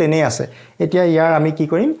তলটো 10 আছে এতিয়া ইয়াৰ আমি কি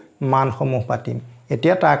কৰিম মানসমূহ পাতিম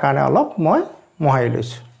এতিয়া তাৰ কাৰণে অলপ মই মহাই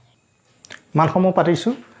লৈছো মানসমূহ পাতিছো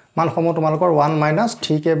মানসমূহ তোমালোকৰ 1 minus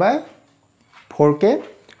 3k by 4k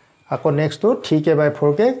আকৌ next two 3k by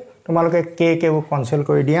 4k তোমালোকে k বু ক্যান্সেল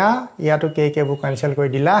কৰি দিয়া ইয়াটো k বু ক্যান্সেল কৰি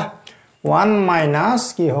দিলা 1 minus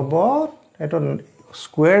কি হ'ব এটো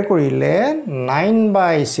স্কয়াৰ কৰিলে 9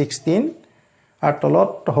 by 16 আৰ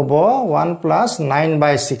তলত হ'ব 1 plus 9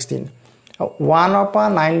 by 16 1 ৰ পৰা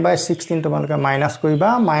 9 by 16 তোমালোকে মাইনাস কৰিবা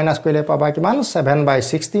মাইনাস কৰিলে পাবা কিমান 7 by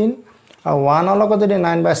 16 আৰু 1 ৰ লগত যদি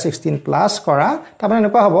 9 by 16 প্লাস কৰা তাৰমানে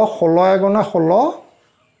এনেকুৱা হ'ব 16 গুণ 16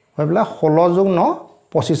 হৈবলা 16 যোগ 9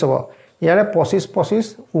 25 হ'ব ইয়াৰে 25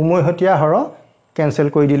 25 উমৈহতীয়া হৰ ক্যান্সেল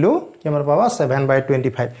কৰি দিলো কিমান পাবা 7 by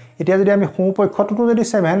 25 এতিয়া যদি আমি সোঁপক্ষটো যদি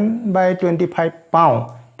 7 by 25 পাও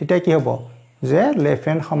তেতিয়া কি হ'ব যে লেফট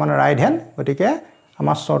হ্যান্ড সমান রাইট হ্যান্ড গতিকে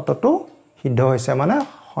আমাৰ শৰ্তটো সিদ্ধ হৈছে মানে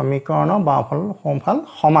সমীকৰণৰ বাওফাল সোঁফাল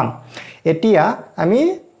সমান এতিয়া আমি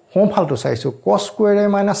সোঁফালটো চাইছো cos square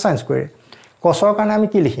minus sin square cosৰ কাৰণে আমি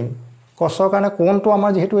কি লিখিম cosৰ কাৰণে কোণটো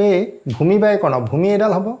আমাৰ যেহেতু a ভূমি বাই কৰ্ণ ভূমি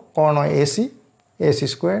এডাল হ'ব কৰ্ণ AC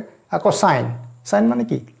স্কয়াৰ আকৌ sin মানে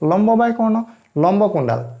কি লম্ব বাই কৰ্ণ লম্ব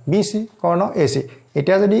কোণডাল BC কৰ্ণ AC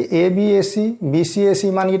এতিয়া যদি ABAC BCAC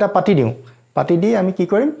মান কিটা পাতি দিও পাতি দি আমি কি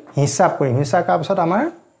কৰিম হিসাব কৰিম হিসাব কৰাৰ পিছত আমাৰ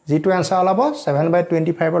যেটো आंसर ওলাব 7 by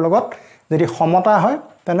 25 ৰ লগত যদি সমতা হয়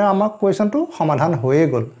তেনে আমাৰ কোৱেশ্চনটো সমাধান হৈয়ে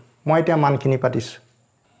গল মই এতিয়া মানখিনি পাতিছো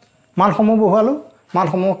মানসমূহ বহুৱালো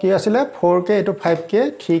মানসমূহ কি আছিল 4k এটো 5k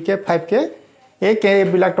 3k 5k এই k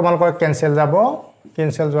বিলাক তোমালোকৰ ক্যান্সেল যাব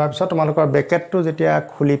ক্যান্সেল যোৱাৰ পিছত তোমালোকৰ ব্ৰেকেটটো যেতিয়া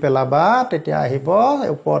খুলি পেলাবা তেতিয়া আহিব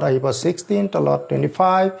ওপৰত আহিব 16 তলত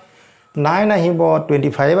 25 9 আহিব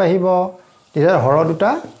 25 আহিব তেতিয়া হৰ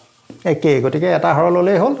দুটা একে গতিকে এটা হৰ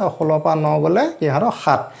ললেই হল 16 পৰা 9 গলে কি হৰ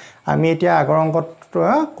 7 আমি এতিয়া আগৰ অংকত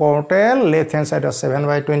কৰোতে লেফট হ্যান্ড সাইডত 7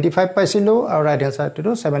 by 25 পাইছিলো আৰু ৰাইট হ্যান্ড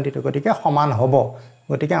সাইডটো 72 গতিকে সমান হ'ব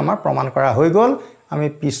গতিকে আমাৰ প্ৰমাণ কৰা হৈ গল আমি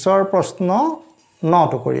পিছৰ প্ৰশ্ন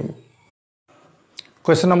 9 টো কৰিম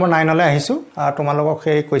কোৱেশ্চন নম্বৰ 9 লৈ আহিছো আৰু তোমালোকক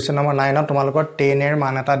সেই কোৱেশ্চন নম্বৰ 9 ত তোমালোকৰ 10 এৰ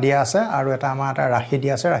মান এটা দিয়া আছে আৰু এটা আমাৰ এটা ৰাশি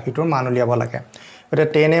দিয়া আছে ৰাশিটোৰ মান উলিয়াব লাগে গতিকে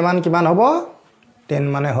 10 এর মান কিমান হ'ব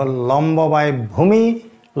 10 মানে হল লম্ব বাই ভূমি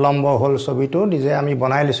লম্ব হল ছবিটো দিজে আমি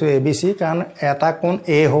বনাই লিছো ABC কাৰণ এটা কোণ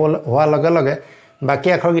A হল হোৱা লগে লগে বাকি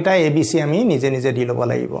আখৰগিটা ABC আমি নিজে নিজে দি লব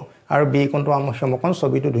লাগিব আৰু B কোণটো আমাৰ সমকোণ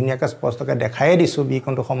ছবিটো ধুনিয়াকৈ স্পষ্টকৈ দেখাই দিছো B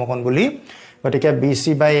কোণটো সমকোণ বুলি গতিকে BC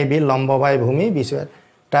by AB লম্ব বাই ভূমি BC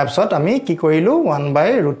তাৰপিছত আমি কি কৰিলো 1 by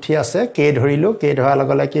 √3 আছে k ধৰিলো k ধৰাৰ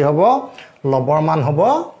লগে লগে কি হ'ব লবৰ মান হ'ব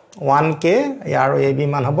 1k আৰু AB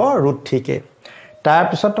মান হ'ব √3k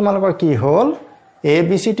তাৰপিছত তোমালোকৰ কি হ'ল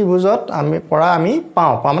ABC ত্ৰিভুজত আমি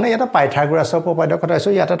পাও মানে এটা পাইথাগোৰাছৰ উপপাদ্য কথাইছো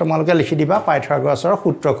ইয়াতে তোমালোকে লিখি দিবা পাইথাগোৰাছৰ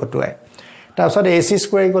সূত্ৰ খটুৱাই তাৰপিছত AC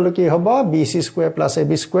স্কয়াৰ গলো কি হ'ব BC স্কয়াৰ +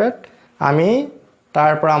 AB স্কয়াৰ আমি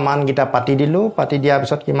তাৰ পৰা মান গিটা পাতি দিলো পাতি দিয়াৰ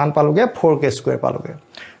পিছত কিমান পালোগে 4k স্কয়াৰ পালোগে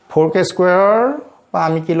 4k স্কয়াৰৰ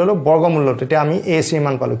আমি কি ললো বৰ্গমূল তেতিয়া আমি AC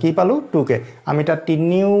মান পালো কি পালো 2k আমি তা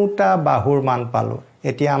তিনিওটা বাহুৰ মান পালো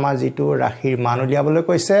এতিয়া আমাৰ যেটো ৰাশিৰ মান উলিয়াবলৈ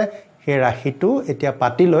কৈছে সেই ৰাশিটো এতিয়া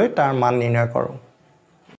পাতি লৈ তাৰ মান নিৰ্ণয় কৰো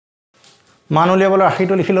মান উলিয়াবলৈ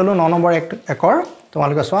ৰাশিটো লিখি ললো 9 নম্বৰ একৰ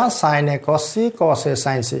তোমালোকে চোৱা sin a cos c cos a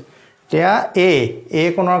sin c এতিয়া a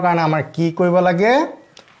কোণৰ কাৰণে আমাৰ কি কৰিব লাগে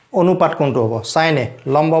অনুপাত কোণটো হ'ব sin a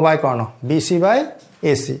লম্ব বাই কৰ্ণ BC by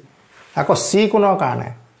AC আকৌ c কোণৰ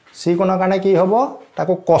কাৰণে কি হ'ব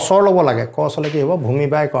তাকো cosৰ ল'ব লাগে cos হলে কি হ'ব ভূমি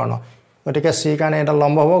বাই কৰ্ণ গতিকে c কাৰণে এটা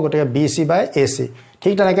লম্ব হ'ব গতিকে BC by AC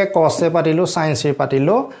ঠিক তেনেকৈ cos a পাতিলো sin c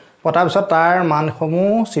পাতিলো পতাৰ পিছত তাৰ মানসমূহ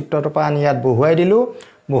চিত্ৰটো পৰা আনি ইয়াত বহুৱাই দিলো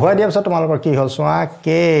বহুৱাই দিয়াৰ পিছত তোমালোকৰ কি হ'ল চোৱা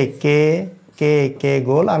k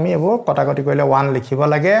গল আমি এবোৰ কটাকটি কৰিলে 1 লিখিব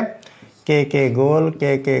লাগে k গল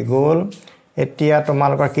এতিয়া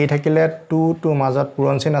তোমালোকৰ কি থাকিলে 2 মাজত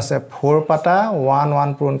পূৰণ চিন আছে 4 পাতা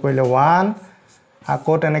 1 পূৰণ কৰিলে 1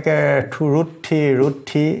 আকৌ তেনেকে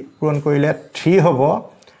 √3 পূৰণ কৰিলে 3 হ'ব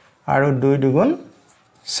আৰু 2 দুগুণ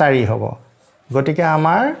 4 হ'ব গতিকে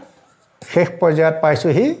আমাৰ শেষ পৰ্যায়ত পাইছো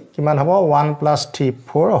হি কিমান হ'ব 1 + 3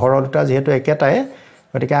 4 হৰ দুটা যেহেতু একেটাই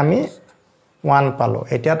গতিকে আমি 1 পালো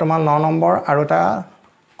এতিয়া তোমাৰ 9 নম্বৰ আৰু এটা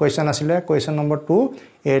কোৱেশ্চন আছিলে কোৱেশ্চন নম্বৰ 2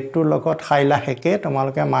 এটোৰ লগত খাইলা হেকে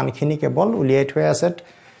তোমালোকে মানখিনি কেৱল উলিয়াই থৈ আছে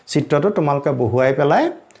চিত্ৰটো তোমালোকে বহুৱাই পেলাই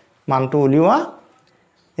মানটো উলিওৱা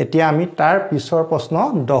এতিয়া আমি তাৰ পিছৰ প্ৰশ্ন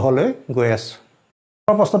 10 লৈ গৈ আছো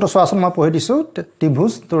প্ৰশ্নটো চোৱাচোন মই পঢ়ি দিছো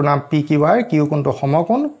ত্ৰিভুজ তোৰ নাম PQR কিউ কোণটো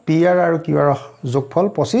সমকোণ PR আৰু QR যোগফল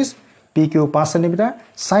 25 PQ 5 cm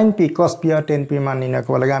sin P cos P আৰু tan P মান নিৰ্ণয়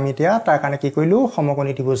কৰিব লাগে আমি এতিয়া তাৰ কাৰণে কি কৰিলো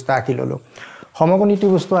সমকোণী ত্ৰিভুজটা আঁকি ললো সমকোণী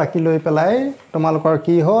ত্ৰিভুজটো আঁকি লৈ পেলাই তোমালোকৰ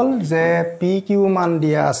কি হ'ল যে PQ মান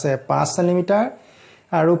দিয়া আছে 5 cm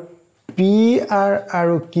আৰু PR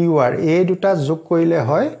আৰু QR এই দুটা যোগ কৰিলে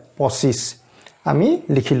হয় 25 আমি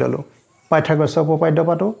লিখি ললো পাইথাগোৰাছৰ উপপাদ্য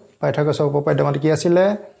পাতো পাইথাগোৰাছৰ উপপাদ্য মানে কি আছিল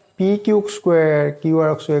PQ স্কয়াৰ QR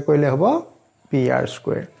স্কয়াৰ কৰিলে হ'ব PR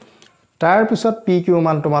স্কয়াৰ তাৰ পিছত PQ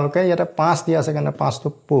মান তোমালোকে ইয়াতে 5 দিয়া আছে কাৰণে 5 টো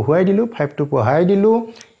পঢ়ুৱাই দিলো 5 টো পঢ়াই দিলো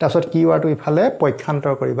তাৰ পিছত QR টো ইফালে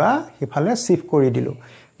পক্ষান্তৰ কৰিবা ইফালে শিফট কৰি দিলো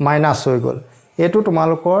মাইনাস হৈ গল এটো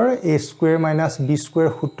তোমালোকৰ a square minus b square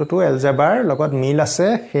সূত্ৰটো এলজেব্ৰাৰ লগত মিল আছে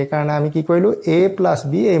সেই কাৰণে আমি কি কৰিলো a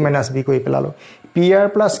 + b a - b কৰি পেলালো PR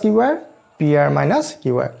 + QR PR -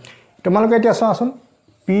 QR তোমালোকে এতিয়া চোৱাচোন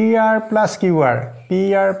PR +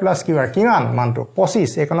 QR কিমান মানটো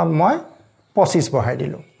 25 একনত মই 25 বহাই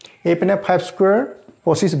দিলো এইপিনে 5 স্কয়াৰ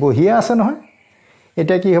 25 বহিয়া আছে নহয়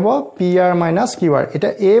এটা কি হ'ব PR - QR এটা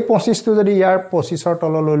a 25 টো যদি ইয়াৰ 25 ৰ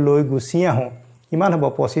তললৈ লৈ গুছি আহো কিমান হ'ব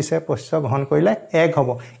 25 এ 25 ঘন কৰিলে 1 হ'ব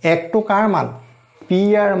 1 টো কাৰ মান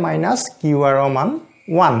PR - QR ৰ মান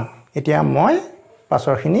 1 এতিয়া মই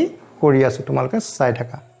পাছৰখিনি কৰি আছো তোমালোকে চাই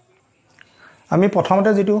থাকা আমি প্ৰথমতে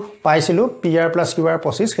যেটো পাইছিলো PR + QR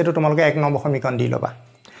 25 হেতু তোমালোকে 1 নম্বৰ সমীকৰণ দি লবা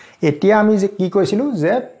এতিয়া আমি যে কি কৈছিলো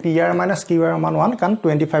যে PR - QR মান 1 কান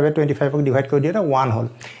 25 এ 25 ক ডিভাইড কৰি দিলে 1 হল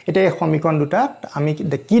এতিয়া এই সমীকৰণ দুটা আমি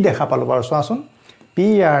কি দেখা পালো বাৰু চোৱাচোন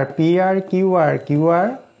PR QR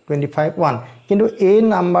 25 1 কিন্তু এই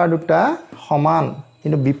নাম্বাৰ দুটা সমান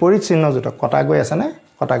কিন্তু বিপৰীত চিহ্ন যুক্ত কটা গৈ আছে না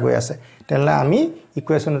কটা গৈ আছে তেনলে আমি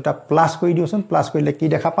ইকুৱেচন দুটা প্লাস কৰি দিওচোন প্লাস কৰিলে কি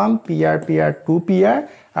দেখা পাম PR 2PR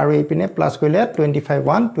আৰু এইপিনে প্লাস কৰিলে 25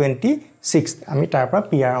 1 26 আমি তাৰ পৰা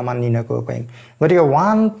PR ৰ মান নিৰ্ণয় কৰিব পাৰিম গতিকে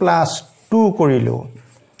 1 + 2 কৰিলো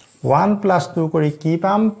 1 + 2 কৰি কি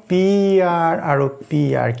পাম PR আৰু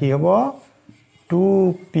PR কি হ'ব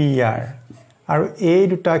 2PR আৰু এই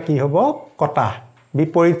দুটা কি হ'ব কটা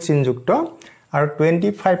বিপৰীত চিহ্নযুক্ত আৰু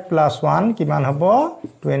 25 + 1 কিমান হ'ব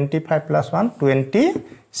 25 + 1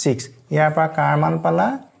 26 ইয়াৰ পৰা কাৰ মান পালা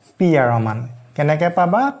PR ৰ মান কেনেকৈ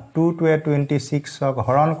পাবা 2 * 26 ক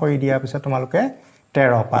হৰণ কৰি দিয়াৰ পিছত তোমালোকে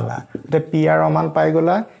 13 পালা তে PR ৰ মান পাই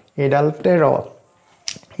গলা এইডাল 13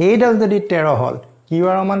 এইডাল যদি 13 হল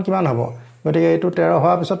QR ৰ মান কিমান হ'ব গতিকে এইটো 13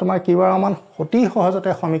 হোৱাৰ পিছত তোমাৰ QR ৰ মান অতি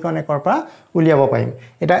সহজতে সমীকৰণ একৰ পৰা উলিয়াব পাৰিম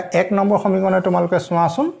এটা 1 নম্বৰ সমীকৰণে তোমালোকে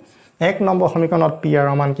চোৱাচোন 1 নম্বৰ সমীকৰণত PR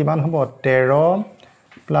ৰ মান কিমান হ'ব 13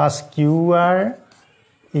 + QR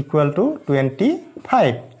 =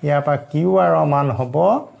 25 ইয়াৰ পৰা QR ৰ মান হ'ব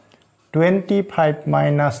 25 -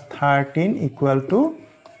 13 =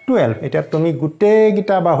 12 এটা তুমি গুটেই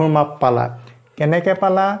গিটা বাহুৰ মাপ পালা কেনেকৈ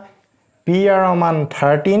পালা PR ৰ মান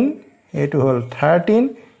 13 এটো হল 13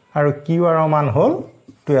 আৰু QR ৰ মান হল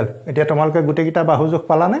 12 এতিয়া তোমালোকে গুটেই গিটা বাহু যোগ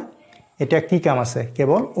পালা নে এতিয়া কি কাম আছে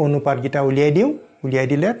কেৱল অনুপাত গিটা উলিয়াই দিও উলিয়াই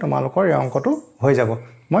দিলে তোমালোকৰ এই অংকটো হৈ যাব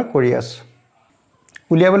মই কৰি আছো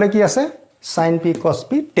উলিয়াবলৈ কি আছে sin P cos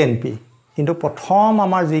P tan P কিন্তু প্ৰথম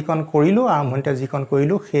আমাৰ যিকন কৰিলো আৰম্ভণিতে যিকন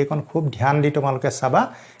কৰিলো সেইকন খুব ধ্যান দি তোমালোকে চাবা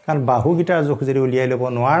কাৰণ বাহু গিটাৰ জোখ যদি উলিয়াই লব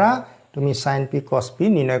নোৱাৰা তুমি sin P cos P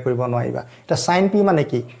নিৰ্ণয় কৰিব নোৱাৰিবা এটা sin P মানে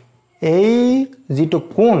কি এই যেটো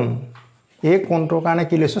কোণ এই কোণটোৰ কাৰণে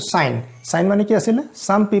কি লৈছো sin মানে কি আছিল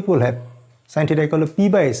some people have sin θ =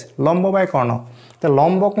 P/S লম্ব বাই কৰ্ণ তে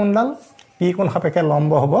লম্ব কোণডাল P কোণ সাপেক্ষে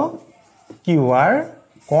লম্ব হ'ব QR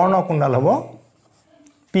কৰ্ণ কোণডাল হ'ব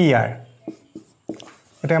PR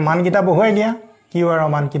এটা মান গিটা বহুৱাই দিয়া QR ৰ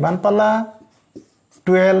মান কিমান পালা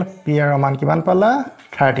 12 PR ৰ মান কিমান পালা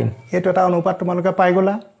 13 এটো এটা অনুপাত তোমালোকে পাই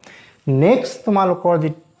গলা নেক্সট তোমালোকৰ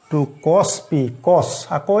যেটো cos P cos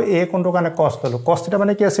আকৌ এই কোণটোৰ কাৰণে cos ললো cos থিটা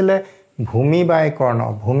মানে কি আছিল ভূমি বাই কৰ্ণ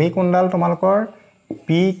ভূমি কোণডাল তোমালোকৰ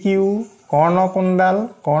PQ কৰ্ণ কোণডাল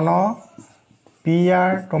কৰ্ণ PR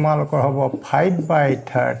তোমালোকৰ হ'ব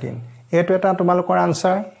 5/13 এটো এটা তোমালোকৰ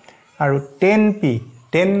আনসাৰ আৰু tan P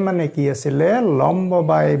tan মানে কি আছিল লম্ব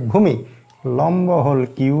বাই ভূমি লম্ব হল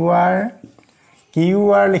QR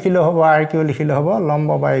লিখিলে হ'ব RQ লিখিলে হ'ব লম্ব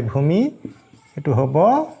বাই ভূমি এটো হ'ব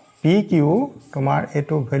PQ তোমাৰ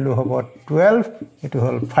এটো ভ্যালু হ'ব 12 এটো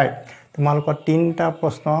হল 5 তোমালোকৰ তিনটা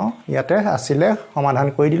প্ৰশ্ন ইয়াতে আছিল সমাধান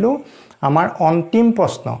কৰি দিলো আমাৰ অন্তিম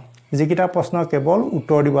প্ৰশ্ন যিকিটা প্ৰশ্ন কেৱল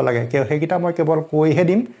উত্তৰ দিব লাগে সেইকিটা মই কেৱল কৈহে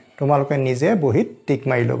দিম তোমালোকে নিজে বহিত টিক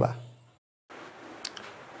মাৰি লবা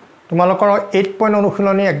তোমালোকৰ 8 পইণ্ট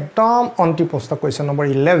অনুশীলনী একদম অন্তিম প্ৰশ্ন কোৱেশ্চন নম্বৰ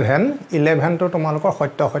 11 তো তোমালোকৰ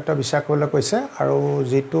সত্য বিচাৰ কৰিবলৈ কৈছে আৰু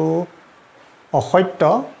যেটো অসত্য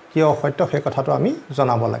কিয় অসত্য সেই কথাটো আমি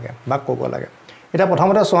জনাব লাগে বা ক'ব লাগে এটা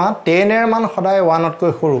প্ৰথমতে চোৱা 10 এৰ মান সদায় 1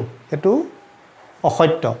 তকৈ সৰু এটো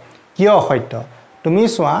অসত্য কিয় অসত্য তুমি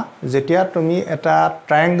চোৱা যেতিয়া তুমি এটা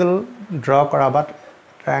ট্ৰায়াঙ্গল ড্ৰ কৰা বা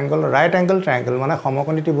ট্ৰায়াঙ্গল ৰাইট এংগল ট্ৰায়াঙ্গল মানে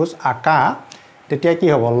সমকোণী ত্ৰিভুজ আকা তেতিয়া কি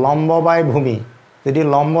হ'ব লম্ব বাই ভূমি যদি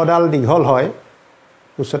লম্বডাল দীঘল হয়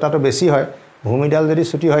উচ্চতাটো বেছি হয় ভূমিডাল যদি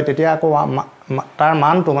ছুটি হয় তেতিয়া আকৌ তাৰ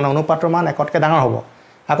মানটো মানে অনুপাতৰ মান একতকৈ ডাঙৰ হ'ব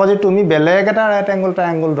আকৌ যদি তুমি বেলেগ এটা ৰাইট এংগল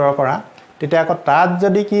ট্ৰায়াঙ্গল ড্ৰ কৰা তেতিয়া আকৌ তাত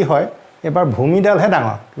যদি কি হয় এবাৰ ভূমিডালহে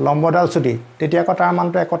ডাঙৰ লম্বডাল ছুটি তেতিয়া আকৌ তাৰ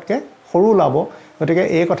মানটো একতকৈ সৰু ওলাব গতিকে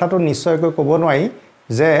এই কথাটো নিশ্চয়কৈ ক'ব নোৱাৰি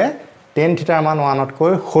যে tan থিটাৰ মান 1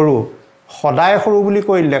 তকৈ সৰু সদায় সৰু বুলি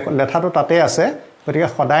কৈ লেখাটো তাতে আছে গতিকে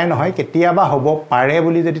সদায় নহয় কেতিয়াবা হ'ব পাৰে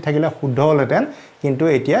বুলি যদি থাকিলে শুদ্ধ হ'লহেঁতেন কিন্তু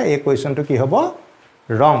এতিয়া এই কোৱেশ্চনটো কি হ'ব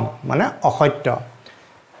ৰং মানে অসত্য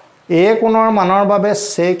a কোণৰ মানৰ বাবে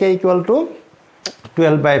sec =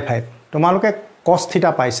 12/5 তোমালোকে cos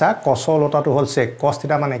থিটা পাইছা cos ওলটাটো হ'ল sec cos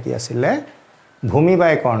থিটা মানে কি আছিল ভূমি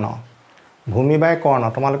বাই কৰ্ণ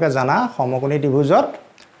তোমালোকে জানা সমকোণী ত্ৰিভুজত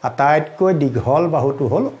আটাইতকৈ দীঘল বাহুটো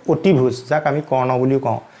হ'ল অতিভুজ যাক আমি কৰ্ণ বুলি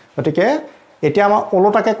কওঁ গতিকে এতিয়া আমাৰ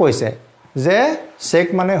ওলটাকে কৈছে যে sec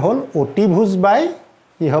মানে হ'ল অতিভুজ বাই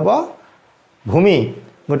কি হ'ব ভূমি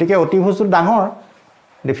গতিকে অতিভুজটো ডাঙৰ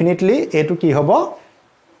ডেফিনেটলি এটো কি হ'ব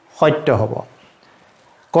সত্য হ'ব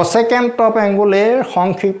cosecant of angle এৰ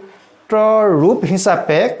সংক্ষিপ্ত ৰূপ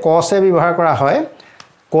হিচাপে cos এ ব্যৱহাৰ কৰা হয়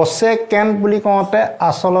cosecant বুলি কওঁতে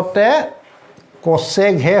আসলতে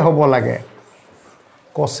cosec হে হ'ব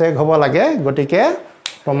লাগে গতিকে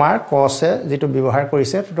তোমাৰ cos এ যেটো ব্যৱহাৰ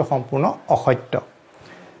কৰিছে সেইটো সম্পূৰ্ণ অসত্য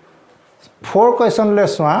 4 কোৱেশ্চন লৈ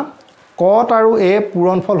চোৱা cot আৰু a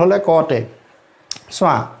পূৰণফল হলে cot a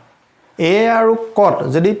চোৱা a আৰু cot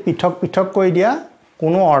যদি পৃথক কৰি দিয়া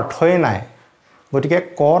কোনো অৰ্থই নাই গতিকে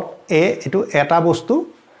cot a এটো এটা বস্তু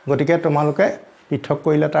গতিকে তোমালোকে পৃথক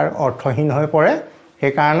কৰিলে তাৰ অৰ্থহীন হৈ পৰে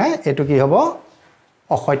সেই কাৰণে এটো কি হ'ব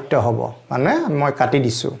অসত্য হ'ব মানে মই কাটি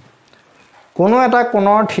দিছো কোনো এটা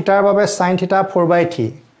কোণৰ থিটাৰ বাবে sin থিটা 4/3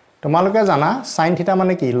 তোমালোকে জানা sin থিটা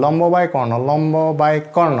মানে কি লম্ব বাই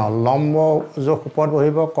কৰ্ণ লম্ব যোগ ওপৰত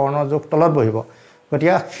বহিব কৰ্ণ যোগ তলত বহিব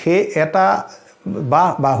গতিকে সেই এটা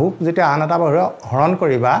বাহুক যেতিয়া আন এটা বাহুৰে হৰণ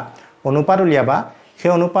কৰিবা অনুপাত উলিয়াবা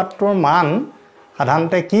সেই অনুপাতটোৰ মান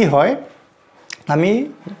সাধাৰণতে কি হয় আমি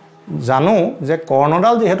জানো যে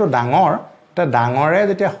কৰ্ণডাল যেহেতু ডাঙৰ তে ডাঙৰে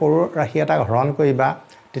যেতিয়া সৰু ৰাশি এটা হৰণ কৰিবা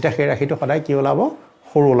তেতিয়া সেই ৰাশিটো সদায় কি ওলাব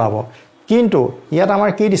সৰু ওলাব কিন্তু ইয়াত আমাৰ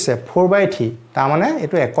কি দিছে 4/3 তাৰ মানে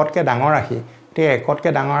এটো একতকৈ ডাঙৰ ৰাশি তে একতকৈ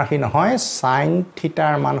ডাঙৰ ৰাশি নহয় sin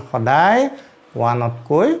থিটাৰ মান সদায় 1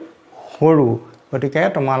 তকৈ সৰু গতিকে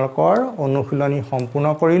তোমালোকৰ অনুশীলনী সম্পূৰ্ণ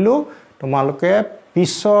কৰিলো তোমালোকে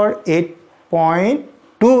পিছৰ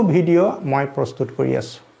 8.2 ভিডিও মই প্ৰস্তুত কৰি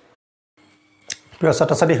আছো প্ৰিয়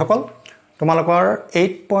ছাত্ৰ-ছাত্ৰীসকল তোমালোকৰ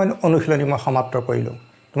 8 পইণ্ট অনুশীলনী মই সমাপ্ত কৰিলো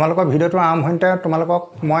তোমালোকৰ ভিডিওটো আৰম্ভণিতে তোমালোকক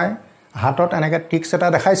মই হাতত এনেকৈ ট্ৰিক্স এটা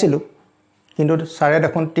দেখাইছিলো কিন্তু সাৰে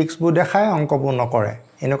দেখোন ট্ৰিক্সবোৰ দেখায় অংকবোৰ নকৰে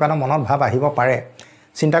এনেকুৱা মনত ভাব আহিব পাৰে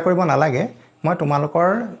চিন্তা কৰিব নালাগে মই তোমালোকৰ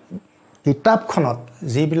কিতাপখনত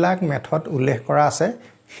যিবিলাক মেথড উল্লেখ কৰা আছে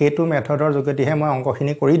সেইটো মেথডৰ যোগেদিহে মই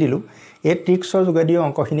অংকখিনি কৰি দিলো এই ট্ৰিক্সৰ যোগেদি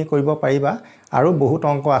অংকখিনি কৰিব পাৰিবা আৰু বহুত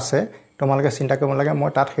অংক আছে তোমালোকে চিন্তা কৰিব নালাগে মই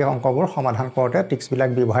তাত সেই অংকবোৰ সমাধান কৰোঁতে ট্ৰিক্সবিলাক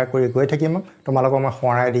ব্যৱহাৰ কৰি গৈ থাকিম তোমালোকক মই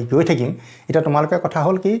সোঁৱৰাই দি গৈ থাকিম এটা তোমালোকে কথা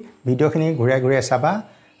হ'ল কি ভিডিওখিনি ঘূৰাই চাবা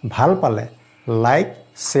ভাল পালে লাইক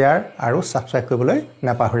শ্বেয়াৰ আৰু সাবস্ক্ৰাইব কৰিবলৈ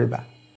নাপাহৰিবা